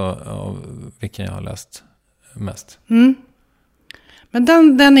målfoto också, av vilken jag har läst mest. Mm. Men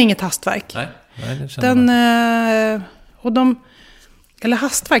den är inget hastverk. Nej, det känner man. Eller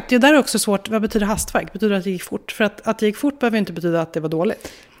hastverk, det där är också svårt. Vad betyder hastverk? Betyder att det gick fort? För att det gick fort behöver inte betyda att det var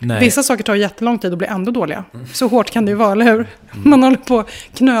dåligt. Nej. Vissa saker tar jättelång tid och blir ändå dåliga. Så hårt kan det ju vara, eller hur? Man håller på att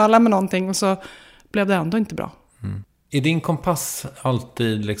knöla med någonting och så blev det ändå inte bra. Är din kompass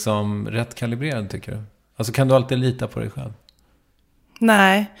alltid liksom rätt kalibrerad, tycker du? Alltså kan du alltid lita på dig själv?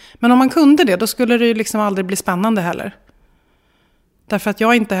 Nej, men om man kunde det, då skulle det ju liksom aldrig bli spännande heller. Därför att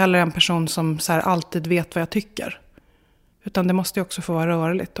jag är inte heller en person som så här alltid vet vad jag tycker. Utan det måste ju också få vara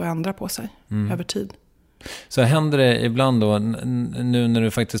rörligt och ändra på sig över tid. Så händer det ibland då, nu när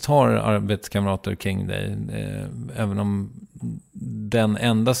du faktiskt har arbetskamrater kring dig, även om den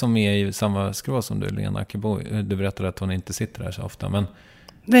enda som är i samma skrå som du, Lena Ackebo, du berättade att hon inte sitter där så ofta, men...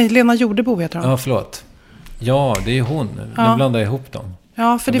 Nej, Lena Jordebo heter hon. Ja, förlåt. Ja, det är hon. Nu blandar jag ihop dem.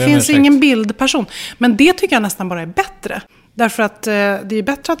 Ja, för det finns ingen bildperson. Men det tycker jag nästan bara är bättre. Därför att det är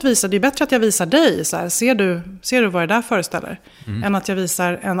bättre att visa, det är bättre att jag visar dig så här, ser du vad det där föreställer, än att jag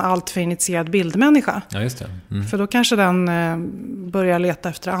visar en alltför initierad bildmänniska. Ja, just det. För då kanske den börjar leta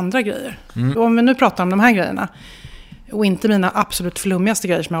efter andra grejer. Och om vi nu pratar om de här grejerna, och inte mina absolut flummigaste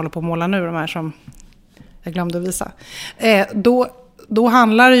grejer som jag håller på att måla nu, de här som jag glömde att visa, då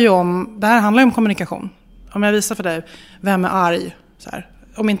handlar det ju om, det här handlar ju om kommunikation. Om jag visar för dig, vem är arg? Så här,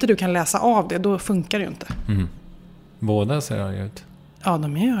 om inte du kan läsa av det, då funkar det ju inte. Båda ser arga ut. Ja,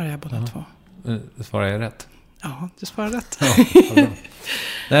 de är ju arga båda två. Svarar jag rätt? Ja, du svarar rätt. Ja,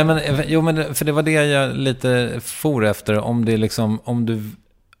 nej, men för det var det jag lite for efter. Om det liksom,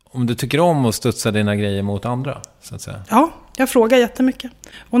 om du tycker om att studsa dina grejer mot andra, så att säga. Ja, jag frågar jättemycket.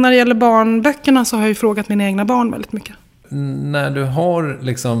 Och när det gäller barnböckerna så har jag ju frågat mina egna barn väldigt mycket. När du har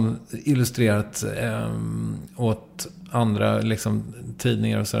liksom illustrerat åt andra liksom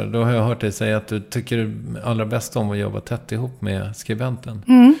tidningar och sådär, då har jag hört dig säga att du tycker allra bäst om att jobba tätt ihop med skribenten.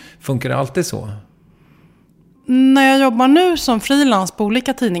 Funkar det alltid så? När jag jobbar nu som frilans på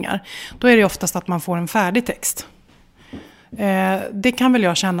olika tidningar, då är det oftast att man får en färdig text. Det kan väl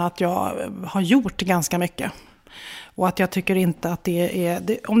jag känna att jag har gjort ganska mycket. Och att jag tycker inte att det är...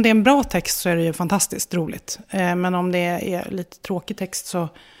 om det är en bra text så är det ju fantastiskt roligt. Men om det är lite tråkig text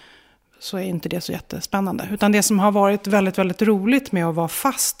så är inte det så jättespännande. Utan det som har varit väldigt, väldigt roligt med att vara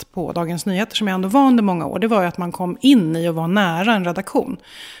fast på Dagens Nyheter, som jag ändå var under många år, det var ju att man kom in i och var nära en redaktion.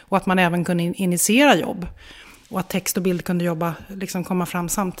 Och att man även kunde initiera jobb. Och att text och bild kunde komma fram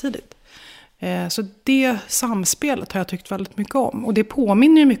samtidigt. Så det samspelet har jag tyckt väldigt mycket om. Och det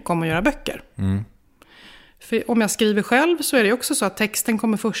påminner ju mycket om att göra böcker. För om jag skriver själv så är det också så att texten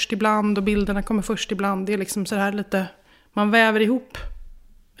kommer först ibland och bilderna kommer först ibland. Det är liksom så här lite, man väver ihop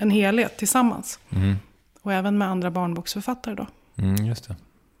en helhet tillsammans. Och även med andra barnboksförfattare då. Just det.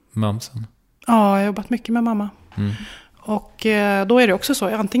 Mamsen. Ja, jag har jobbat mycket med mamma. Och då är det också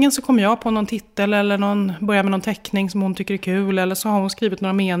så, antingen så kommer jag på någon titel eller börjar med någon teckning som hon tycker är kul, eller så har hon skrivit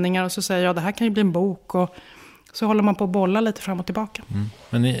några meningar och så säger jag, det här kan ju bli en bok, och så håller man på att bolla lite fram och tillbaka.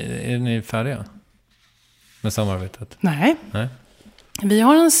 Men är ni färdiga med samarbetet? Nej. Vi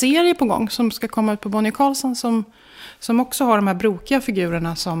har en serie på gång som ska komma ut på Bonnier Carlsen som också har de här brokiga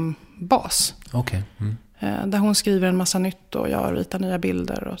figurerna som bas. Okej. Där hon skriver en massa nytt och jag ritar nya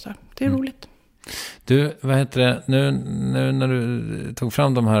bilder och så här. Det är roligt. Du, vad heter det? Nu när du tog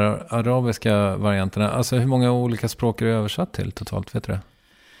fram de här arabiska varianterna, alltså hur många olika språk är du översatt till totalt, vet du det?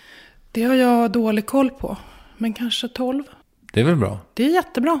 Det har jag dålig koll på, men kanske 12. Det är väl bra? Det är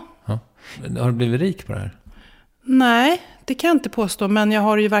jättebra. Ja. Har du blivit rik på det här? Nej, det kan jag inte påstå, men jag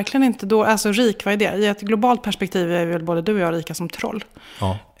har ju verkligen inte alltså rik, vad är det? I ett globalt perspektiv är väl både du och jag rika som troll.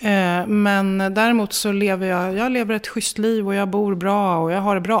 Ja. Men däremot så lever jag lever ett schysst liv och jag bor bra och jag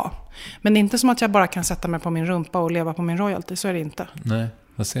har det bra. Men det är inte som att jag bara kan sätta mig på min rumpa och leva på min royalty, så är det inte. Nej,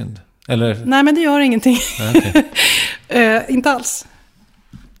 vad synd. Eller... Nej, men det gör ingenting. Okay. Inte alls.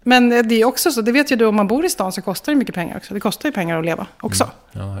 Men det är också så, det vet ju du, om man bor i stan så kostar det mycket pengar också. Det kostar ju pengar att leva också.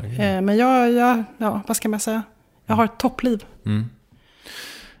 Men jag, vad ska man säga? Jag har ett toppliv.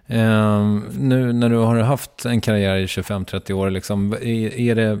 Nu när du har haft en karriär i 25-30 år, liksom,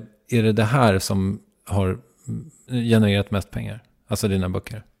 är det här som har genererat mest pengar? Alltså dina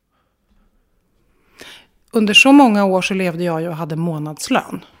böcker? Under så många år så levde jag ju och hade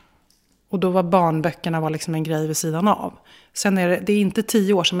månadslön. Och då var barnböckerna liksom en grej vid sidan av. Sen är det är inte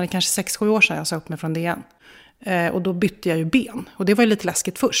 10 år sedan, men det är kanske 6-7 år sedan jag sa upp mig från DN. Och då bytte jag ju ben. Och det var ju lite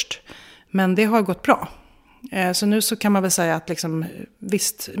läskigt först. Men det har gått bra. Så nu så kan man väl säga att liksom,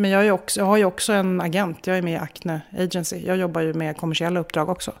 visst, men jag har ju också en agent. Jag är med i Acne Agency. Jag jobbar ju med kommersiella uppdrag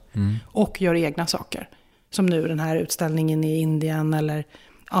också. Och gör egna saker. Som nu den här utställningen i Indien eller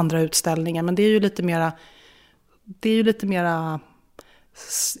andra utställningar. Men det är ju lite mera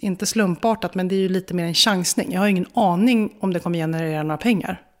inte slumpartat, men det är ju lite mer en chansning. Jag har ingen aning om det kommer generera några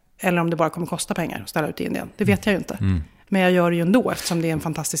pengar. Eller om det bara kommer kosta pengar att ställa ut i Indien. Det vet jag ju inte. Men jag gör det ju ändå eftersom det är en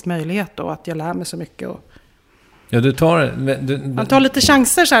fantastisk möjlighet och att jag lär mig så mycket. Och Ja, man tar lite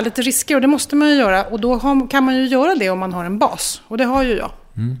chanser, så här, lite risker, och det måste man ju göra. Och då kan man ju göra det om man har en bas. Och det har ju jag.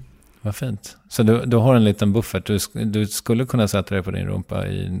 Vad fint. Så du har en liten buffert. Du skulle kunna sätta dig på din rumpa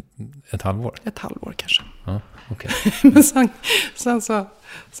i ett halvår? Ett halvår kanske. Ja, okej. Men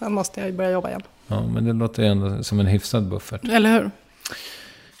sen måste jag ju börja jobba igen. Ja, men det låter ju ändå som en hyfsad buffert. Eller hur?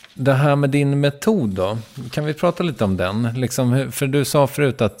 Det här med din metod då, kan vi prata lite om den? Liksom, för du sa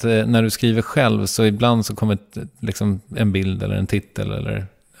förut att när du skriver själv så ibland så kommer en bild eller en titel eller...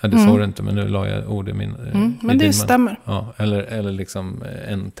 Ja, det sa du inte, men nu la jag ord i min... men det stämmer. Ja, eller liksom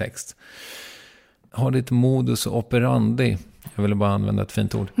en text. Har ditt modus operandi, jag ville bara använda ett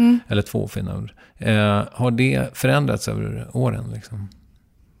fint ord, eller 2 fina ord. Har det förändrats över åren liksom?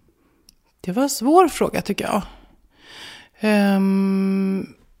 Det var en svår fråga tycker jag.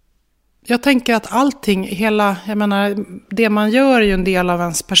 Jag tänker att allting, det man gör är ju en del av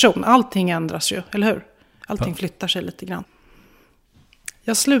ens person. Allting ändras ju, eller hur? Allting flyttar sig lite grann.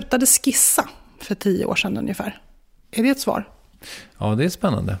 Jag slutade skissa för 10 år sedan ungefär. Är det ett svar? Ja, det är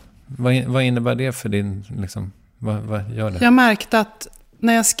spännande. Vad innebär det för din, vad gör det? Jag märkte att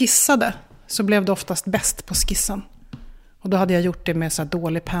när jag skissade så blev det oftast bäst på skissen. Och då hade jag gjort det med så här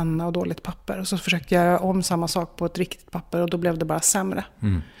dålig penna och dåligt papper. Och så försökte jag göra om samma sak på ett riktigt papper och då blev det bara sämre.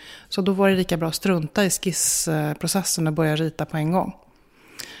 Så då var det lika bra att strunta i skissprocessen och börja rita på en gång.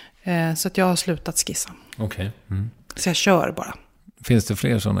 Så att jag har slutat skissa. Okej. Så jag kör bara. Finns det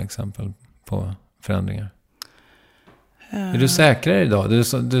fler sådana exempel på förändringar? Är du säkrare idag? Du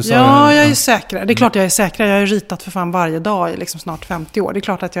sa jag är säkrare. Det är klart jag är säkrare. Jag har ju ritat för fan varje dag i snart 50 år. Det är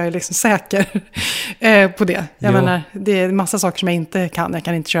klart att jag är säker på det. Jag menar, det är en massa saker som jag inte kan. Jag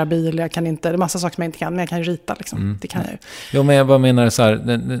kan inte köra bil, det är massa saker som jag inte kan. Men jag kan ju rita Det kan jag ju. Jo, men jag bara menar så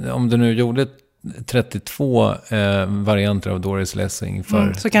här, om du nu gjorde 32 varianter av Doris Lessing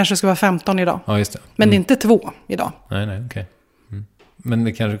för... så kanske det ska vara 15 idag. Ja, just det. Men det är inte 2 idag. Nej, okej. Men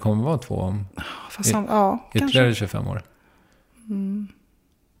det kanske kommer vara 2 om ytterligare kanske. 25 år.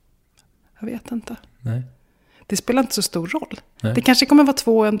 Jag vet inte. Nej. Det spelar inte så stor roll. Nej. Det kanske kommer vara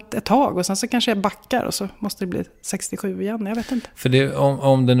 2 ett tag och sen så kanske jag backar och så måste det bli 67 igen. Jag vet inte. För det,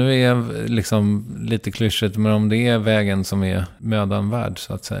 om det nu är lite klyschigt, men om det är vägen som är mödan värd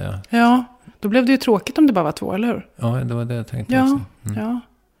så att säga. Ja, då blev det ju tråkigt om det bara var 2, eller hur? Ja, det var det jag tänkte också. Ja.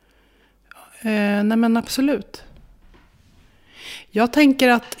 Nej men absolut. Jag tänker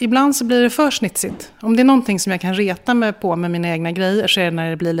att ibland så blir det för snitsigt. Om det är någonting som jag kan reta mig på med mina egna grejer så är det när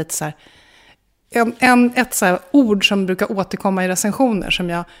det blir lite så här... Ett så här ord som brukar återkomma i recensioner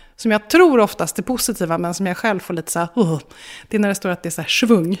som jag tror oftast är positiva men som jag själv får lite så här... det är när det står att det är så här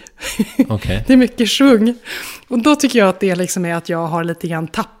svung. Okay. Det är mycket svung. Och då tycker jag att det är att jag har lite grann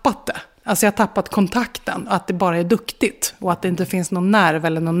tappat det. Alltså jag har tappat kontakten. Att det bara är duktigt. Och att det inte finns någon nerv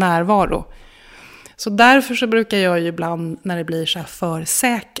eller någon närvaro. Så därför så brukar jag ju ibland när det blir så här för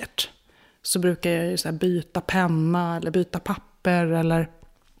säkert. Så brukar jag ju så här byta penna eller byta papper. Eller...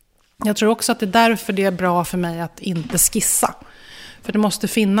 Jag tror också att det är därför det är bra för mig att inte skissa. För det måste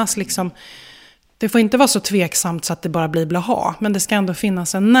finnas det får inte vara så tveksamt så att det bara blir blaha. Men det ska ändå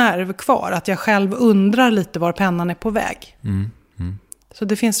finnas en nerv kvar. Att jag själv undrar lite var pennan är på väg. Så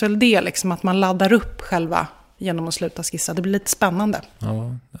det finns väl det att man laddar upp själva genom att sluta skissa. Det blir lite spännande.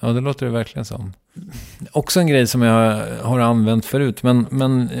 Ja, det låter det verkligen som. Också en grej som jag har använt förut.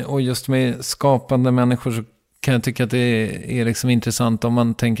 Men och just med skapande människor så kan jag tycka att det är intressant om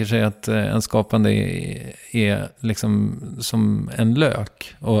man tänker sig att en skapande är som en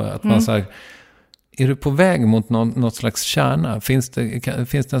lök. Och att man så här, är du på väg mot något slags kärna? Finns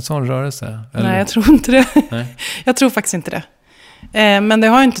det en sån rörelse? Eller? Nej, jag tror inte det. Nej. Jag tror faktiskt inte det. Men det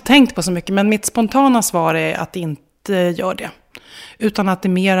har jag inte tänkt på så mycket. Men mitt spontana svar är att det inte gör det. Utan att det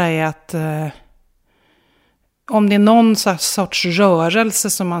mera är att om det är någon sorts rörelse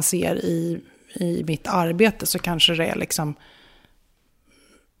som man ser i mitt arbete så kanske det är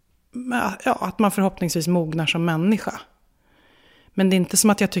att man förhoppningsvis mognar som människa. Men det är inte som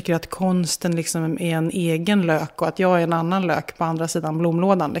att jag tycker att konsten är en egen lök och att jag är en annan lök på andra sidan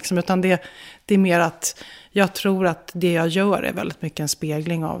blomlådan. Utan det är mer att jag tror att det jag gör är väldigt mycket en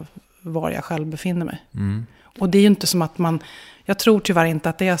spegling av var jag själv befinner mig. Och det är ju inte som att jag tror tyvärr inte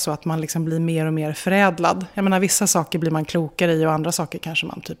att det är så att man blir mer och mer förädlad. Jag menar, vissa saker blir man klokare i och andra saker kanske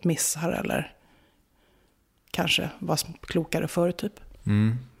man typ missar eller kanske var klokare förr typ.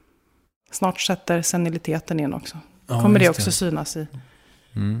 Snart sätter seniliteten in också. Kommer det också synas i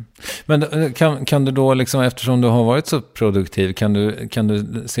Men kan du då liksom, eftersom du har varit så produktiv, kan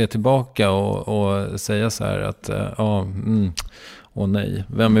du se tillbaka och säga så här att åh nej,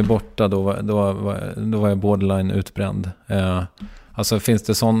 vem är borta, då var jag borderline utbränd. Alltså finns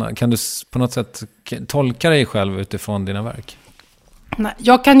det sån, kan du på något sätt tolka dig själv utifrån dina verk? Nej,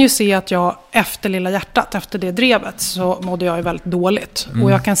 jag kan ju se att jag efter Lilla hjärtat, efter det drevet, så mådde jag ju väldigt dåligt.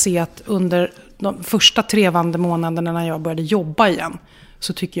 Och jag kan se att under de första trevande månaderna när jag började jobba igen,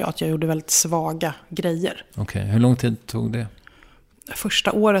 så tycker jag att jag gjorde väldigt svaga grejer. Okej, hur lång tid tog det?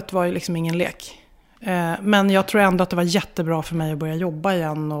 Första året var ju liksom ingen lek. Men jag tror ändå att det var jättebra för mig att börja jobba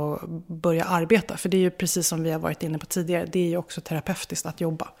igen och börja arbeta. För det är ju precis som vi har varit inne på tidigare, det är ju också terapeutiskt att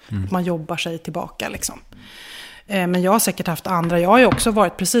jobba. Man jobbar sig tillbaka liksom. Men jag har säkert haft andra. Jag har ju också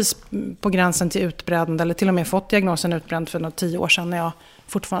varit precis på gränsen till utbränd, eller till och med fått diagnosen utbränd för 10 år sedan när jag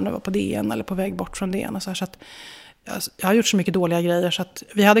fortfarande var på DN eller på väg bort från DN. Och så att jag har gjort så mycket dåliga grejer så att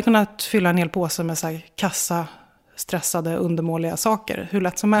vi hade kunnat fylla en hel påse med så här kassa, stressade, undermåliga saker hur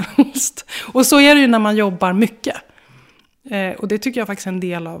lätt som helst. Och så är det ju när man jobbar mycket. Och det tycker jag faktiskt är en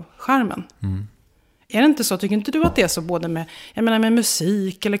del av charmen. Är det inte så? Tycker inte du att det är så både med, jag menar, med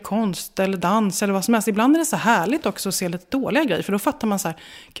musik eller konst eller dans eller vad som helst? Ibland är det så härligt också att se lite dåliga grejer. För då fattar man så här,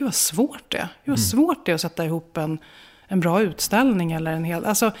 gud vad svårt det är. Gud vad svårt det är att sätta ihop en bra utställning eller en hel...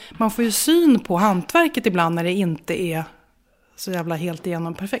 Alltså man får ju syn på hantverket ibland när det inte är så jävla helt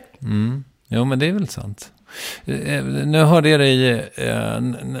igenom perfekt. Ja, men det är väl sant. Nu hörde jag dig,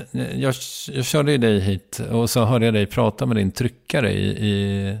 jag körde ju dig hit och så hörde jag dig prata med din tryckare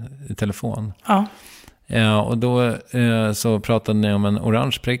i telefon. Ja. Och då så pratade ni om en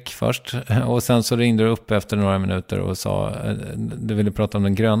orange prick först och sen så ringde du upp efter några minuter och sa du ville prata om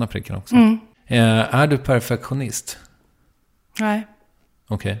den gröna pricken också. Är du perfektionist? Nej.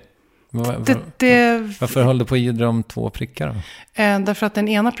 Okej. Varför höll du på att gidra om 2 prickar då? Därför att den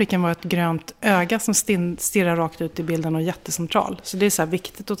ena pricken var ett grönt öga som stirrar rakt ut i bilden och är jättecentral. Så det är så här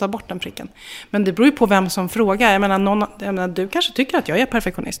viktigt att ta bort den pricken. Men det beror ju på vem som frågar. Jag menar, du kanske tycker att jag är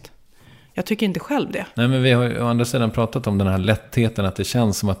perfektionist. Jag tycker inte själv det. Nej, men vi har ju å andra sidan pratat om den här lättheten, att det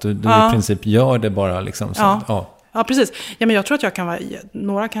känns som att du i princip gör det bara liksom. Så, Ja, precis. Ja, men jag tror att jag kan vara...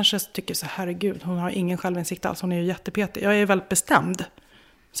 Några kanske tycker så, herregud, hon har ingen självinsikt alls. Hon är ju jättepetig. Jag är väldigt bestämd.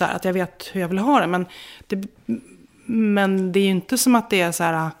 Så här, att jag vet hur jag vill ha det. Men det är ju inte som att det är så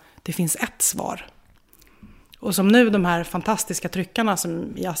här, det finns ett svar. Och som nu de här fantastiska tryckarna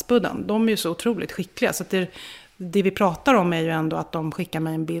som i Aspudden, de är ju så otroligt skickliga. Så att det vi pratar om är ju ändå att de skickar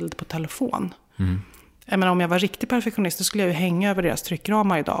mig en bild på telefon. Jag menar, om jag var riktig perfektionist så skulle jag ju hänga över deras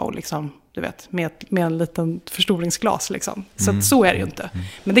tryckramar idag och liksom, du vet, med en liten förstoringsglas liksom. Så att så är det ju inte.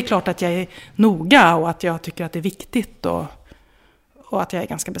 Men det är klart att jag är noga och att jag tycker att det är viktigt och att jag är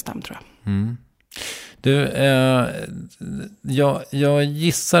ganska bestämd, tror jag. Du, jag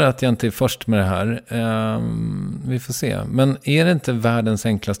gissar att jag inte är först med det här. Vi får se. Men är det inte världens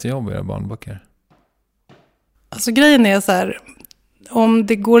enklaste jobb att göra barnböcker? Alltså grejen är så här, om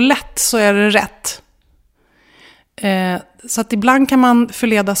det går lätt så är det rätt. Så att ibland kan man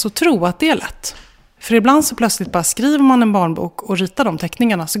förledas att tro att det är lätt. För ibland så plötsligt bara skriver man en barnbok och ritar de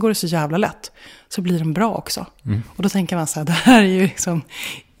teckningarna, så går det så jävla lätt. Så blir den bra också. Och då tänker man så här, det här är ju liksom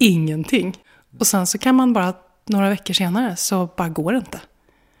ingenting. Och sen så kan man bara några veckor senare så bara går det inte.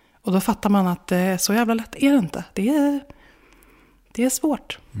 Och då fattar man att så jävla lätt är det inte. Det är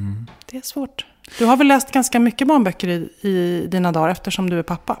svårt. Det är svårt. Du har väl läst ganska mycket barnböcker i dina dagar eftersom du är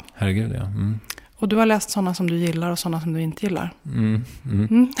pappa? Herregud, ja. Och du har läst sådana som du gillar och sådana som du inte gillar.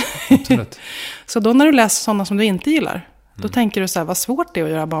 Absolut. Så då när du läser sådana som du inte gillar, då tänker du så här, vad svårt det är att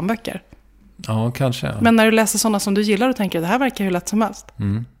göra barnböcker. Ja, kanske. Ja. Men när du läser sådana som du gillar, då tänker du, det här verkar hur lätt som helst.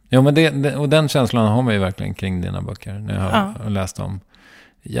 Ja, men och den känslan har man ju verkligen kring dina böcker. När jag har läst dem.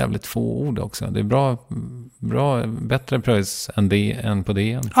 Jävligt få ord också. Det är bra bättre pröjs än på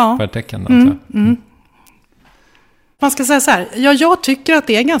DN per tecken. Man ska säga så här, jag tycker att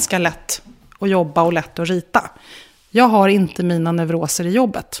det är ganska lätt att jobba och lätt att rita. Jag har inte mina nevroser i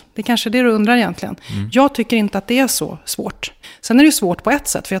jobbet. Det är kanske det du undrar egentligen. Jag tycker inte att det är så svårt. Sen är det ju svårt på ett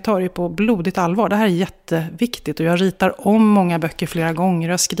sätt, för jag tar det på blodigt allvar. Det här är jätteviktigt och jag ritar om många böcker flera gånger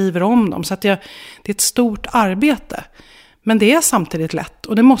och jag skriver om dem. Så att det är ett stort arbete. Men det är samtidigt lätt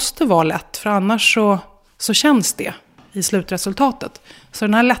och det måste vara lätt, för annars så känns det i slutresultatet. Så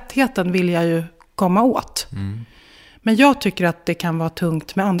den här lättheten vill jag ju komma åt. Men jag tycker att det kan vara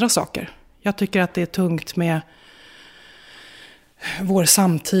tungt med andra saker. Jag tycker att det är tungt med vår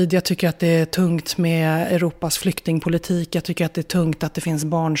samtid. Jag tycker att det är tungt med Europas flyktingpolitik. Jag tycker att det är tungt att det finns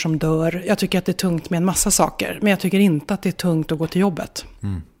barn som dör. Jag tycker att det är tungt med en massa saker. Men jag tycker inte att det är tungt att gå till jobbet.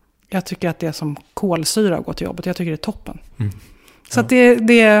 Jag tycker att det är som kolsyra att gå till jobbet. Jag tycker det är toppen. Så att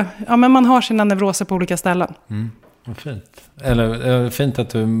men man har sina neuroser på olika ställen. Vad fint. Eller fint att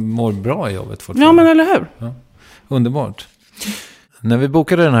du mår bra i jobbet fortfarande. Ja, men eller hur? Ja. Underbart. När vi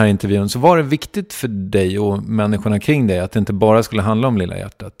bokade den här intervjun så var det viktigt för dig och människorna kring dig att det inte bara skulle handla om Lilla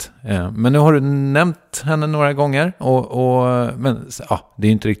hjärtat. Men nu har du nämnt henne några gånger. Men det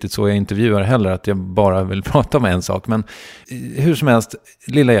är inte riktigt så jag intervjuar heller, att jag bara vill prata om en sak. Men hur som helst,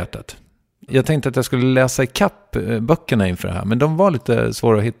 Lilla hjärtat. Jag tänkte att jag skulle läsa ikapp böckerna inför det här, men de var lite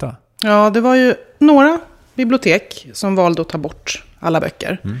svåra att hitta. Ja, det var ju några bibliotek som valde att ta bort alla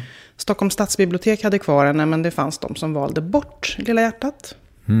böcker. Stockholms stadsbibliotek hade kvar henne, men det fanns de som valde bort Lilla hjärtat.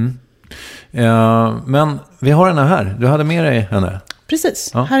 Men vi har henne här. Du hade med dig henne.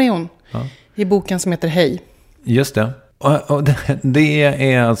 Precis, här är hon. Ja. I boken som heter Hej. Just det. Och det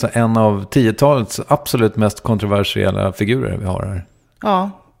är alltså en av 10-talets absolut mest kontroversiella figurer vi har här.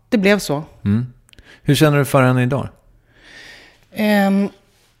 Ja, det blev så. Hur känner du för henne idag?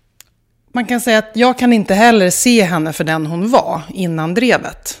 Man kan säga att jag kan inte heller se henne för den hon var innan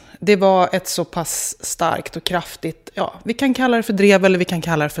drevet. Det var ett så pass starkt och kraftigt, vi kan kalla det för drev eller vi kan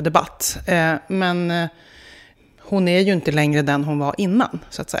kalla det för debatt. Men hon är ju inte längre den hon var innan,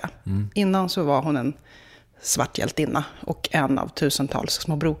 så att säga. Innan så var hon en svart hjältinna och en av tusentals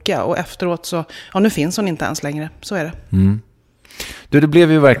små brokiga. Och efteråt så, nu finns hon inte ens längre, så är det. Det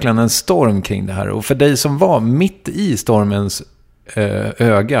blev ju verkligen en storm kring det här. Och för dig som var mitt i stormens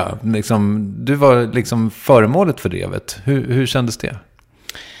öga, liksom, du var liksom föremålet för drevet. Hur kändes det?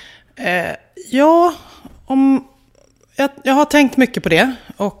 Jag har tänkt mycket på det,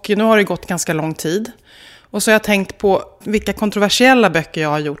 och nu har det gått ganska lång tid. Och så har jag tänkt på vilka kontroversiella böcker jag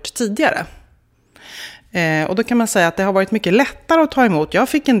har gjort tidigare. Och då kan man säga att det har varit mycket lättare att ta emot. Jag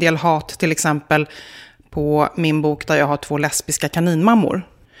fick en del hat till exempel på min bok där jag har 2 lesbiska kaninmammor.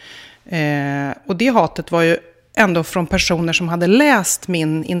 Och det hatet var ju ändå från personer som hade läst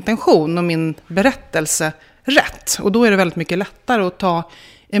min intention och min berättelse rätt. Och då är det väldigt mycket lättare att ta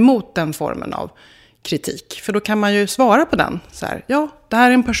emot den formen av kritik. För då kan man ju svara på den. Så här, det här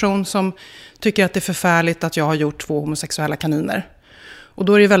är en person som tycker att det är förfärligt att jag har gjort 2 homosexuella kaniner. Och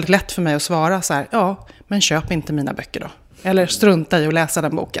då är det väldigt lätt för mig att svara så här, men köp inte mina böcker då. Eller strunta i att läsa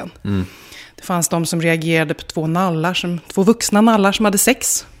den boken. Det fanns de som reagerade på 2 vuxna nallar som hade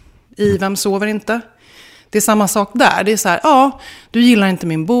sex i Vem sover inte? Det är samma sak där. Det är så här, du gillar inte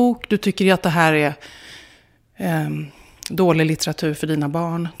min bok, du tycker att det här är dålig litteratur för dina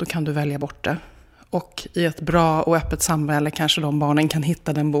barn, då kan du välja bort det. Och i ett bra och öppet samhälle kanske de barnen kan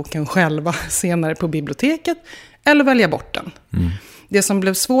hitta den boken själva senare på biblioteket eller välja bort den. Det som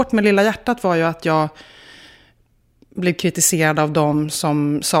blev svårt med Lilla hjärtat var ju att jag blev kritiserad av dem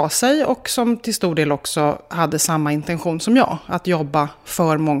som sa sig och som till stor del också hade samma intention som jag, att jobba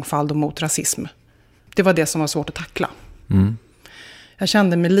för mångfald och mot rasism. Det var det som var svårt att tackla. Jag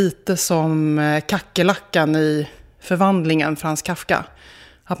kände mig lite som kackerlackan i Förvandlingen, Frans Kafka.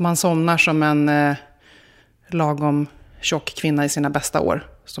 Att man somnar som en lagom tjock kvinna i sina bästa år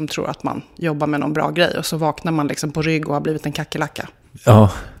som tror att man jobbar med någon bra grej. Och så vaknar man liksom på rygg och har blivit en kackerlacka.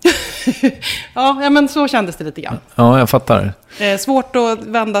 Ja. Ja, men så kändes det lite grann. Ja, jag fattar. Svårt att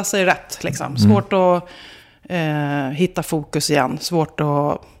vända sig rätt, liksom. Svårt att hitta fokus igen. Svårt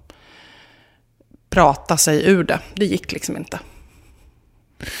att prata sig ur det. Det gick liksom inte.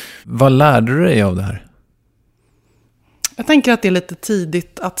 Vad lärde du dig av det här? Jag tänker att det är lite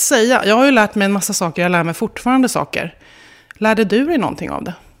tidigt att säga. Jag har ju lärt mig en massa saker. Jag lär mig fortfarande saker. Lärde du dig någonting av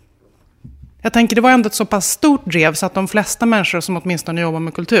det? Jag tänker det var ändå ett så pass stort drev så att de flesta människor som åtminstone jobbar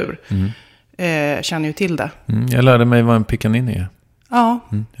med kultur känner ju till det. Jag lärde mig vad en picanini är. Ja.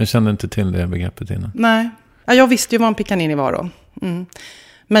 Jag kände inte till det begreppet innan. Nej, jag visste ju vad en picanini var då.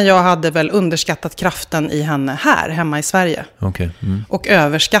 Men jag hade väl underskattat kraften i henne här, hemma i Sverige. Okay. Och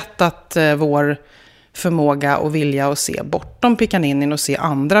överskattat vår förmåga och vilja att se bortom picaninin och se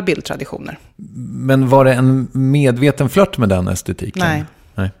andra bildtraditioner. Men var det en medveten flört med den estetiken?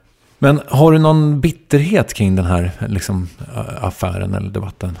 Nej. Men har du någon bitterhet kring den här liksom, affären eller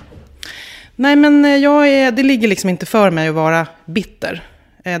debatten? Nej, men det ligger liksom inte för mig att vara bitter.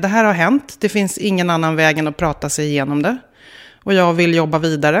 Det här har hänt. Det finns ingen annan väg än att prata sig igenom det. Och jag vill jobba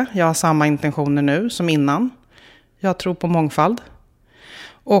vidare. Jag har samma intentioner nu som innan. Jag tror på mångfald.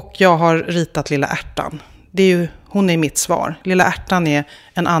 Och jag har ritat Lilla ärtan. Hon är mitt svar. Lilla ärtan är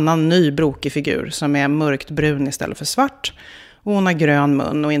en annan ny brokig figur som är mörkt brun istället för svart. Och hon har grön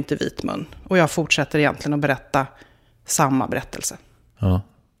mun och inte vit mun. Och jag fortsätter egentligen att berätta samma berättelse. Ja.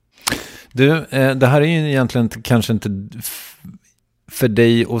 Du, det här är ju egentligen kanske inte för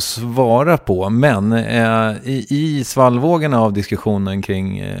dig att svara på. Men i svallvågorna av diskussionen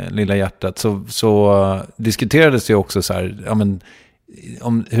kring Lilla hjärtat så diskuterades det också så här, ja, men,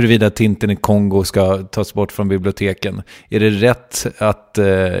 om huruvida Tintin i Kongo ska tas bort från biblioteken. Är det rätt att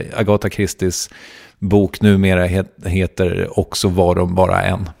Agatha Christies bok numera heter också Var de bara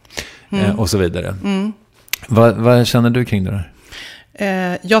en? Och så vidare. Vad känner du kring det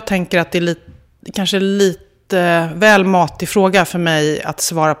där? Jag tänker att det är kanske lite väl matig fråga för mig att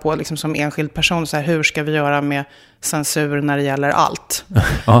svara på liksom som enskild person. Så här, hur ska vi göra med censur när det gäller allt?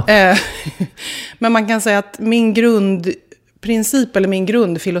 Men man kan säga att min grundprincip eller min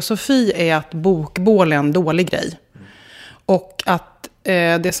grundfilosofi är att bokbål är en dålig grej. Och att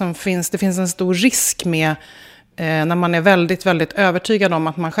det finns en stor risk med när man är väldigt, väldigt övertygad om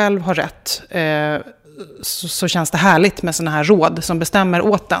att man själv har rätt, så känns det härligt med såna här råd som bestämmer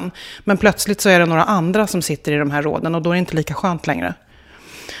åt den. Men plötsligt så är det några andra som sitter i de här råden och då är det inte lika skönt längre.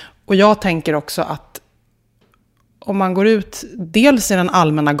 Och jag tänker också att om man går ut dels i den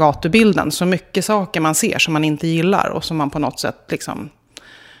allmänna gatubilden, så mycket saker man ser som man inte gillar och som man på något sätt liksom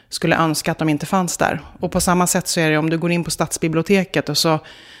skulle önska att de inte fanns där. Och på samma sätt så är det om du går in på stadsbiblioteket och så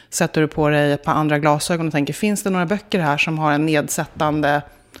sätter du på dig ett par andra glasögon och tänker, finns det några böcker här som har en nedsättande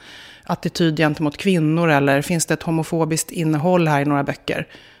attityd gentemot kvinnor, eller finns det ett homofobiskt innehåll här i några böcker?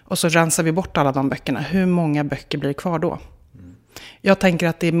 Och så rensar vi bort alla de böckerna. Hur många böcker blir kvar då? Jag tänker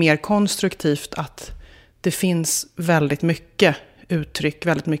att det är mer konstruktivt att det finns väldigt mycket uttryck,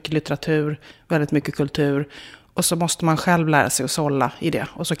 väldigt mycket litteratur, väldigt mycket kultur. Och så måste man själv lära sig att sålla i det.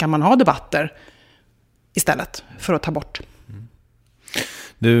 Och så kan man ha debatter istället för att ta bort.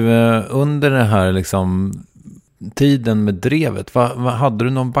 Du, under det här liksom tiden med drevet, hade du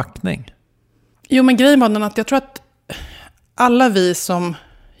någon backning? Jo, men grejen var den att jag tror att alla vi som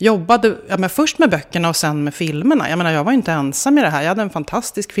jobbade först med böckerna och sen med filmerna. Jag menar, jag var inte ensam i det här. Jag hade en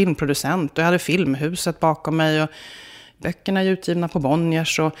fantastisk filmproducent och jag hade Filmhuset bakom mig och böckerna är utgivna på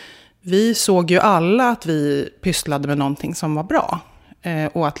Bonniers. Och vi såg ju alla att vi pysslade med någonting som var bra.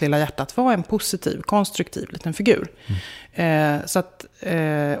 Och att Lilla hjärtat var en positiv, konstruktiv liten figur. Så att,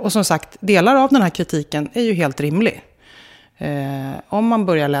 och som sagt, delar av den här kritiken är ju helt rimlig. Om man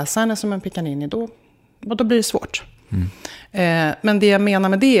börjar läsa henne som en Picanini, då blir det svårt. Men det jag menar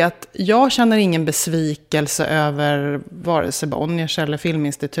med det är att jag känner ingen besvikelse över vare sig Bonniers eller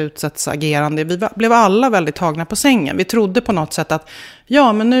Filminstitutets agerande. Vi blev alla väldigt tagna på sängen. Vi trodde på något sätt att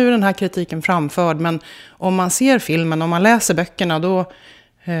ja, men nu är den här kritiken framförd, men om man ser filmen, om man läser böckerna, då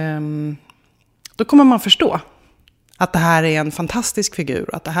kommer man förstå att det här är en fantastisk figur,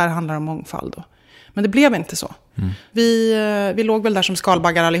 att det här handlar om mångfald. Men det blev inte så. Vi låg väl där som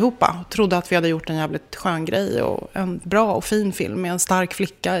skalbaggar allihopa och trodde att vi hade gjort en jävligt skön grej och en bra och fin film med en stark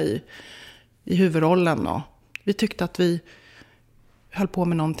flicka i huvudrollen. Och vi tyckte att vi höll på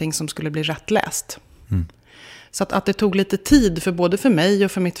med någonting som skulle bli rätt läst. Så att det tog lite tid för både för mig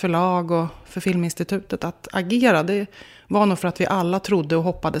och för mitt förlag och för Filminstitutet att agera. Det var nog för att vi alla trodde och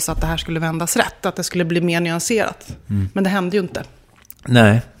hoppades att det här skulle vändas rätt. Att det skulle bli mer nyanserat. Men det hände ju inte.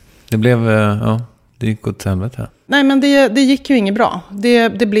 Nej, det blev... Det gick åt helvete. Nej, men det gick ju inget bra.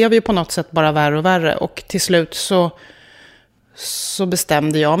 Det blev ju på något sätt bara värre och värre. Och till slut så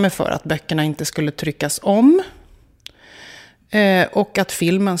bestämde jag mig för att böckerna inte skulle tryckas om. Och att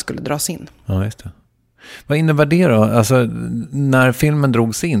filmen skulle dras in. Ja, just det. Vad innebär det då? Alltså, när filmen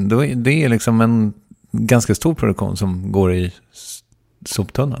drogs in, då det är liksom en ganska stor produktion som går i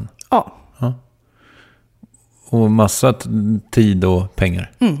soptunnan. Ja. Och massa tid och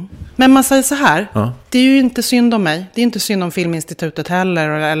pengar. Men man säger så här, det är ju inte synd om mig. Det är inte synd om Filminstitutet heller,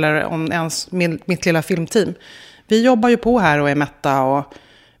 eller om ens mitt lilla filmteam. Vi jobbar ju på här och är mätta och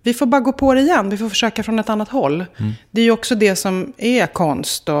vi får bara gå på det igen. Vi får försöka från ett annat håll. Det är ju också det som är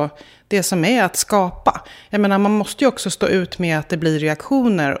konst och det som är att skapa. Jag menar, man måste ju också stå ut med att det blir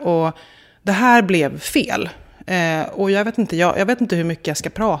reaktioner och det här blev fel. Och jag vet inte hur mycket jag ska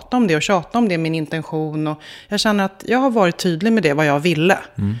prata om det och tjata om det, min intention. Och jag känner att jag har varit tydlig med det, vad jag ville.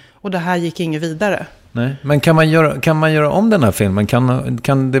 Och det här gick inget vidare. Nej, men kan man göra om den här filmen?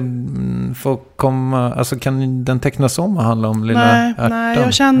 Kan det få komma, alltså kan den tecknas om och handla om Lilla ärtan? Nej,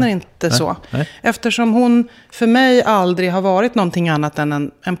 jag känner inte så. Nej. Eftersom hon för mig aldrig har varit någonting annat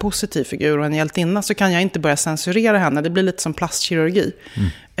än en positiv figur och en hjältinna, så kan jag inte börja censurera henne. Det blir lite som plastkirurgi.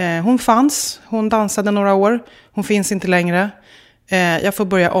 Hon fanns, hon dansade några år, hon finns inte längre. Jag får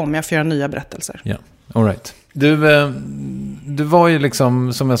börja om, jag får göra nya berättelser. Ja, all right. Du var ju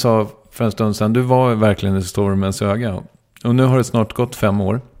liksom, som jag sa för en stund sedan, du var verkligen i stormens öga. Och nu har det snart gått 5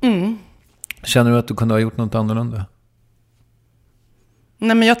 år. Känner du att du kunde ha gjort något annorlunda?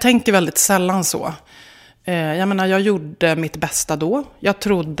 Nej, men jag tänker väldigt sällan så. Jag menar, jag gjorde mitt bästa då. Jag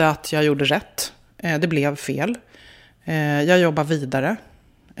trodde att jag gjorde rätt. Det blev fel. Jag jobbar vidare.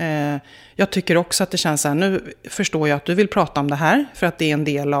 Jag tycker också att det känns så här, nu förstår jag att du vill prata om det här. För att det är en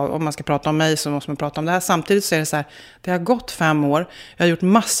del av, om man ska prata om mig så måste man prata om det här. Samtidigt så är det så här, det har gått 5 år. Jag har gjort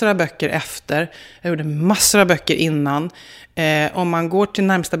massor av böcker efter. Jag gjorde massor av böcker innan. Om man går till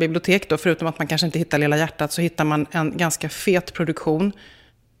närmsta bibliotek då, förutom att man kanske inte hittar Lilla hjärtat, så hittar man en ganska fet produktion.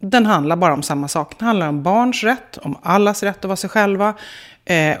 Den handlar bara om samma sak. Den handlar om barns rätt, om allas rätt att vara sig själva,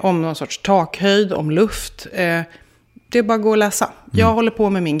 om någon sorts takhöjd, om luft. Det är bara att gå och läsa. Jag håller på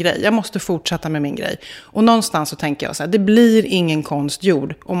med min grej. Jag måste fortsätta med min grej. Och någonstans så tänker jag så här, det blir ingen konst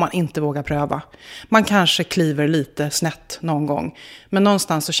gjord om man inte vågar pröva. Man kanske kliver lite snett någon gång. Men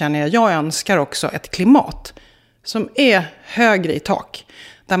någonstans så känner jag önskar också ett klimat som är högre i tak.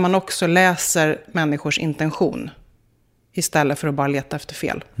 Där man också läser människors intention. Istället för att bara leta efter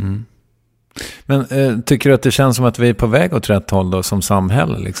fel. Men tycker du att det känns som att vi är på väg åt rätt håll då, som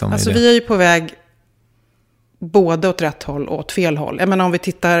samhälle? Liksom, alltså vi är ju på väg både åt rätt håll och åt fel håll. Jag menar, om vi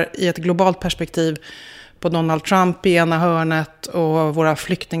tittar i ett globalt perspektiv på Donald Trump i ena hörnet och våra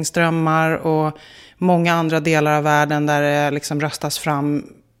flyktingströmmar och många andra delar av världen där det liksom röstas fram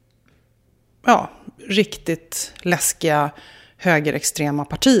riktigt läskiga högerextrema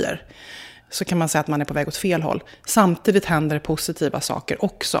partier, så kan man säga att man är på väg åt fel håll. Samtidigt händer det positiva saker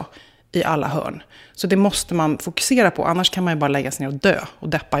också i alla hörn. Så det måste man fokusera på, annars kan man ju bara lägga sig ner och dö och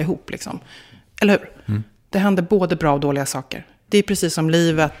deppa ihop liksom. Eller hur? Det händer både bra och dåliga saker. Det är precis som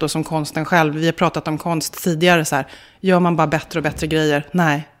livet och som konsten själv. Vi har pratat om konst tidigare så här. Gör man bara bättre och bättre grejer?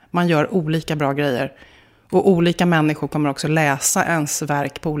 Nej, man gör olika bra grejer. Och olika människor kommer också läsa ens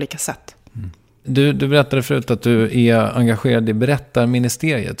verk på olika sätt. Du berättade förut att du är engagerad i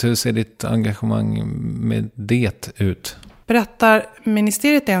Berättarministeriet. Hur ser ditt engagemang med det ut?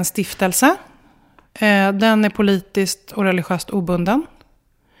 Berättarministeriet är en stiftelse. Den är politiskt och religiöst obunden.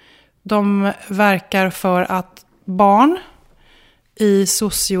 De verkar för att barn i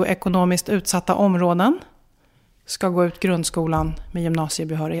socioekonomiskt utsatta områden ska gå ut grundskolan med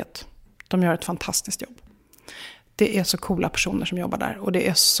gymnasiebehörighet. De gör ett fantastiskt jobb. Det är så coola personer som jobbar där. Och det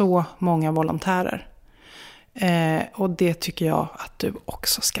är så många volontärer. Och det tycker jag att du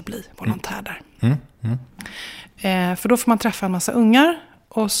också ska bli volontär där. För då får man träffa en massa ungar.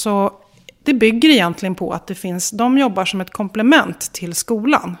 Och så, det bygger egentligen på att de jobbar som ett komplement till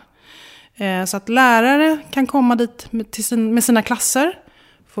skolan. Så att lärare kan komma dit med sina klasser.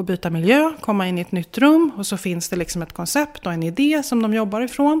 Få byta miljö, komma in i ett nytt rum. Och så finns det liksom ett koncept och en idé som de jobbar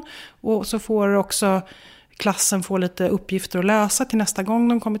ifrån. Och så får också klassen få lite uppgifter att lösa till nästa gång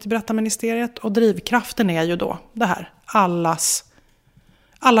de kommer till Berättarministeriet. Och drivkraften är ju då det här.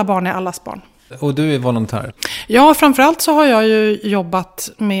 Alla barn är allas barn. Och du är volontär? Ja, framförallt så har jag ju jobbat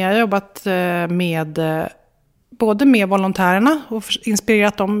med både med volontärerna och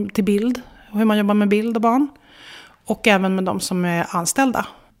inspirerat dem till bild. Och hur man jobbar med bild och barn. Och även med de som är anställda.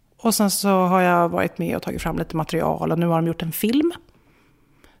 Och sen så har jag varit med och tagit fram lite material. Och nu har de gjort en film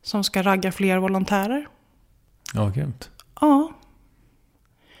som ska ragga fler volontärer. Ja, grymt. Ja.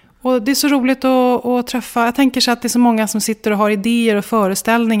 Och det är så roligt att träffa. Jag tänker så att det är så många som sitter och har idéer och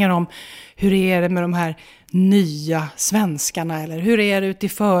föreställningar om hur är det med de här nya svenskarna, eller hur är det ute i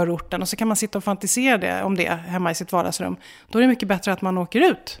förorten, och så kan man sitta och fantisera om det hemma i sitt vardagsrum. Då är det mycket bättre att man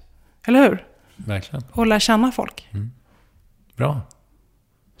åker ut, eller hur? Verkligen. Och lär känna folk. Bra.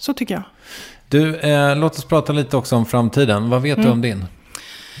 Så tycker jag. Du, låt oss prata lite också om framtiden. Vad vet du om din?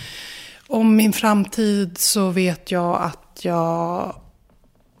 Om min framtid så vet jag att jag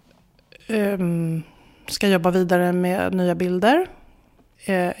ska jobba vidare med nya bilder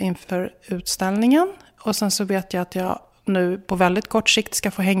inför utställningen. Och sen så vet jag att jag nu på väldigt kort sikt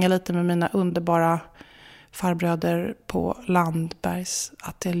ska få hänga lite med mina underbara farbröder på Landbergs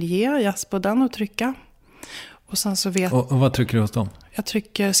ateljé, jazzbudden, och trycka. Och sen så vet... Och vad trycker du hos dem? Jag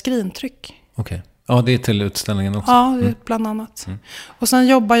trycker skrintryck. Okej. Ja, det är till utställningen också. Ja, bland annat. Och sen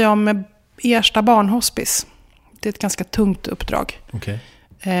jobbar jag med Ersta barnhospice. Det är ett ganska tungt uppdrag. Okej.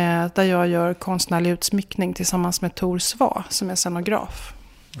 Där jag gör konstnärlig utsmyckning tillsammans med Tor Sva som är scenograf.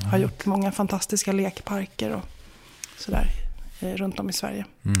 Har gjort många fantastiska lekparker och sådär runt om i Sverige.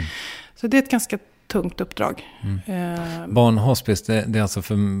 Så det är ett ganska tungt uppdrag. Barnhospice, det är alltså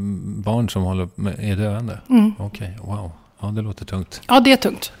för barn som är döende? Okej, wow. Ja, det låter tungt. Ja, det är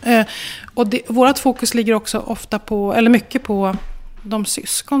tungt. Och vårt fokus ligger också ofta på, eller mycket på de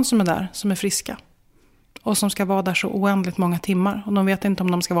syskon som är där, som är friska. Och som ska vara där så oändligt många timmar. Och de vet inte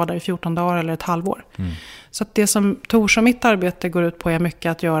om de ska vara där i 14 dagar eller ett halvår. Så att det som Tors och mitt arbete går ut på är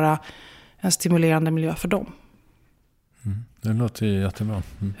mycket att göra en stimulerande miljö för dem. Det låter ju jättebra.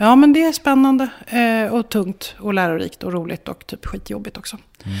 Ja, men det är spännande och tungt och lärorikt och roligt och typ skitjobbigt också.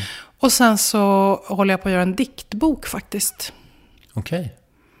 Och sen så håller jag på att göra en diktbok faktiskt. Okej.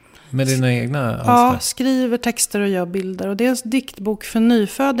 Med dina egna alster? Ja, skriver texter och gör bilder. Och det är en diktbok för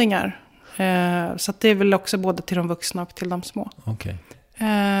nyfödingar. Så att det är väl också både till de vuxna och till de små. Okej.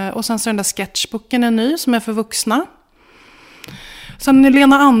 Och sen så den där sketchboken är ny som är för vuxna. Sen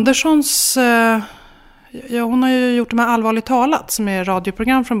Lena Anderssons... hon har ju gjort de här Allvarligt talat som är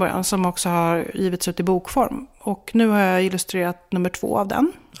radioprogram från början. Som också har givits ut i bokform. Och nu har jag illustrerat nummer 2 av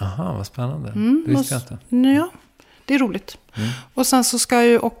den. Aha, vad spännande. Det visste jag inte. Ja, det är roligt. Och sen så ska jag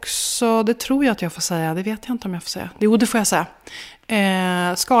ju också, det tror jag att jag får säga, det vet jag inte om jag får säga. Jo, det får jag säga.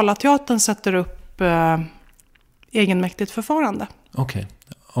 Scalateatern sätter upp egenmäktigt förfarande. Okej,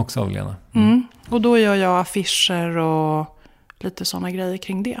 också av Lena. Och då gör jag affischer och lite sådana grejer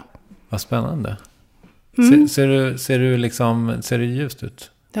kring det. Vad spännande. Ser det ljust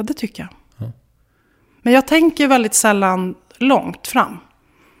ut? Ja, det tycker jag. Men jag tänker väldigt sällan långt fram.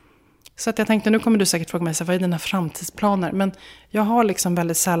 Så att jag tänkte, nu kommer du säkert fråga mig, vad är dina framtidsplaner? Men jag har liksom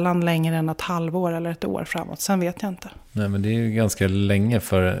väldigt sällan längre än ett halvår eller ett år framåt. Sen vet jag inte. Nej, men det är ju ganska länge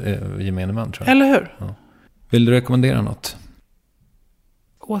för gemene man, tror jag. Eller hur? Ja. Vill du rekommendera något?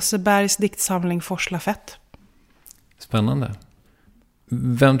 Åsebergs diktsamling Forslafett. Spännande.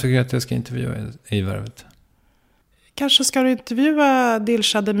 Vem tycker att jag ska intervjua i Värvet? Kanske ska du intervjua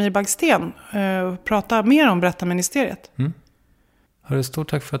Dilshad Emir Bagsten och prata mer om Berättarministeriet. Hörru, stort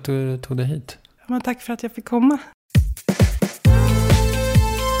tack för att du tog dig hit. Ja, men tack för att jag fick komma.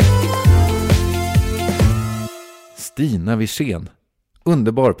 Stina Wirsén.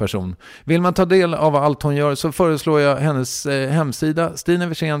 Underbar person. Vill man ta del av allt hon gör så föreslår jag hennes hemsida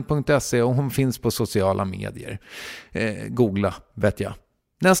stinawirsén.se och hon finns på sociala medier. Googla, vet jag.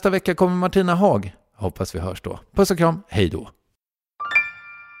 Nästa vecka kommer Martina Haag. Hoppas vi hörs då. Puss och kram, hej då.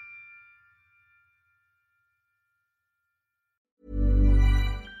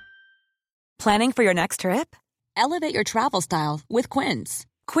 Planning for your next trip? Elevate your travel style with Quince.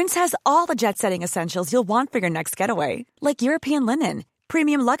 Quince has all the jet-setting essentials you'll want for your next getaway, like European linen,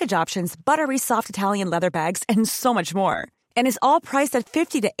 premium luggage options, buttery soft Italian leather bags, and so much more. And is all priced at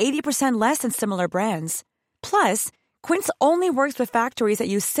 50 to 80% less than similar brands. Plus, Quince only works with factories that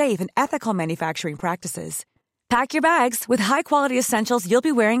use safe and ethical manufacturing practices. Pack your bags with high-quality essentials you'll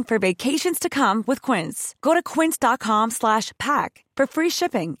be wearing for vacations to come with Quince. Go to quince.com/pack for free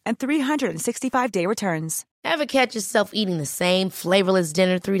shipping and 365-day returns. Ever catch yourself eating the same flavorless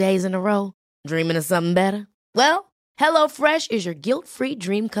dinner 3 days in a row? Dreaming of something better? Well, HelloFresh is your guilt-free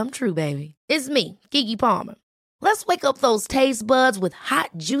dream come true, baby. It's me, Keke Palmer. Let's wake up those taste buds with hot,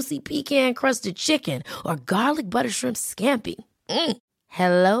 juicy pecan-crusted chicken or garlic butter shrimp scampi.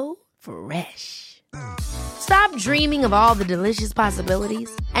 Hello Fresh. Stop dreaming of all the delicious possibilities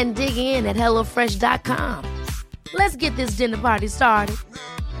and dig in at HelloFresh.com. Let's get this dinner party started.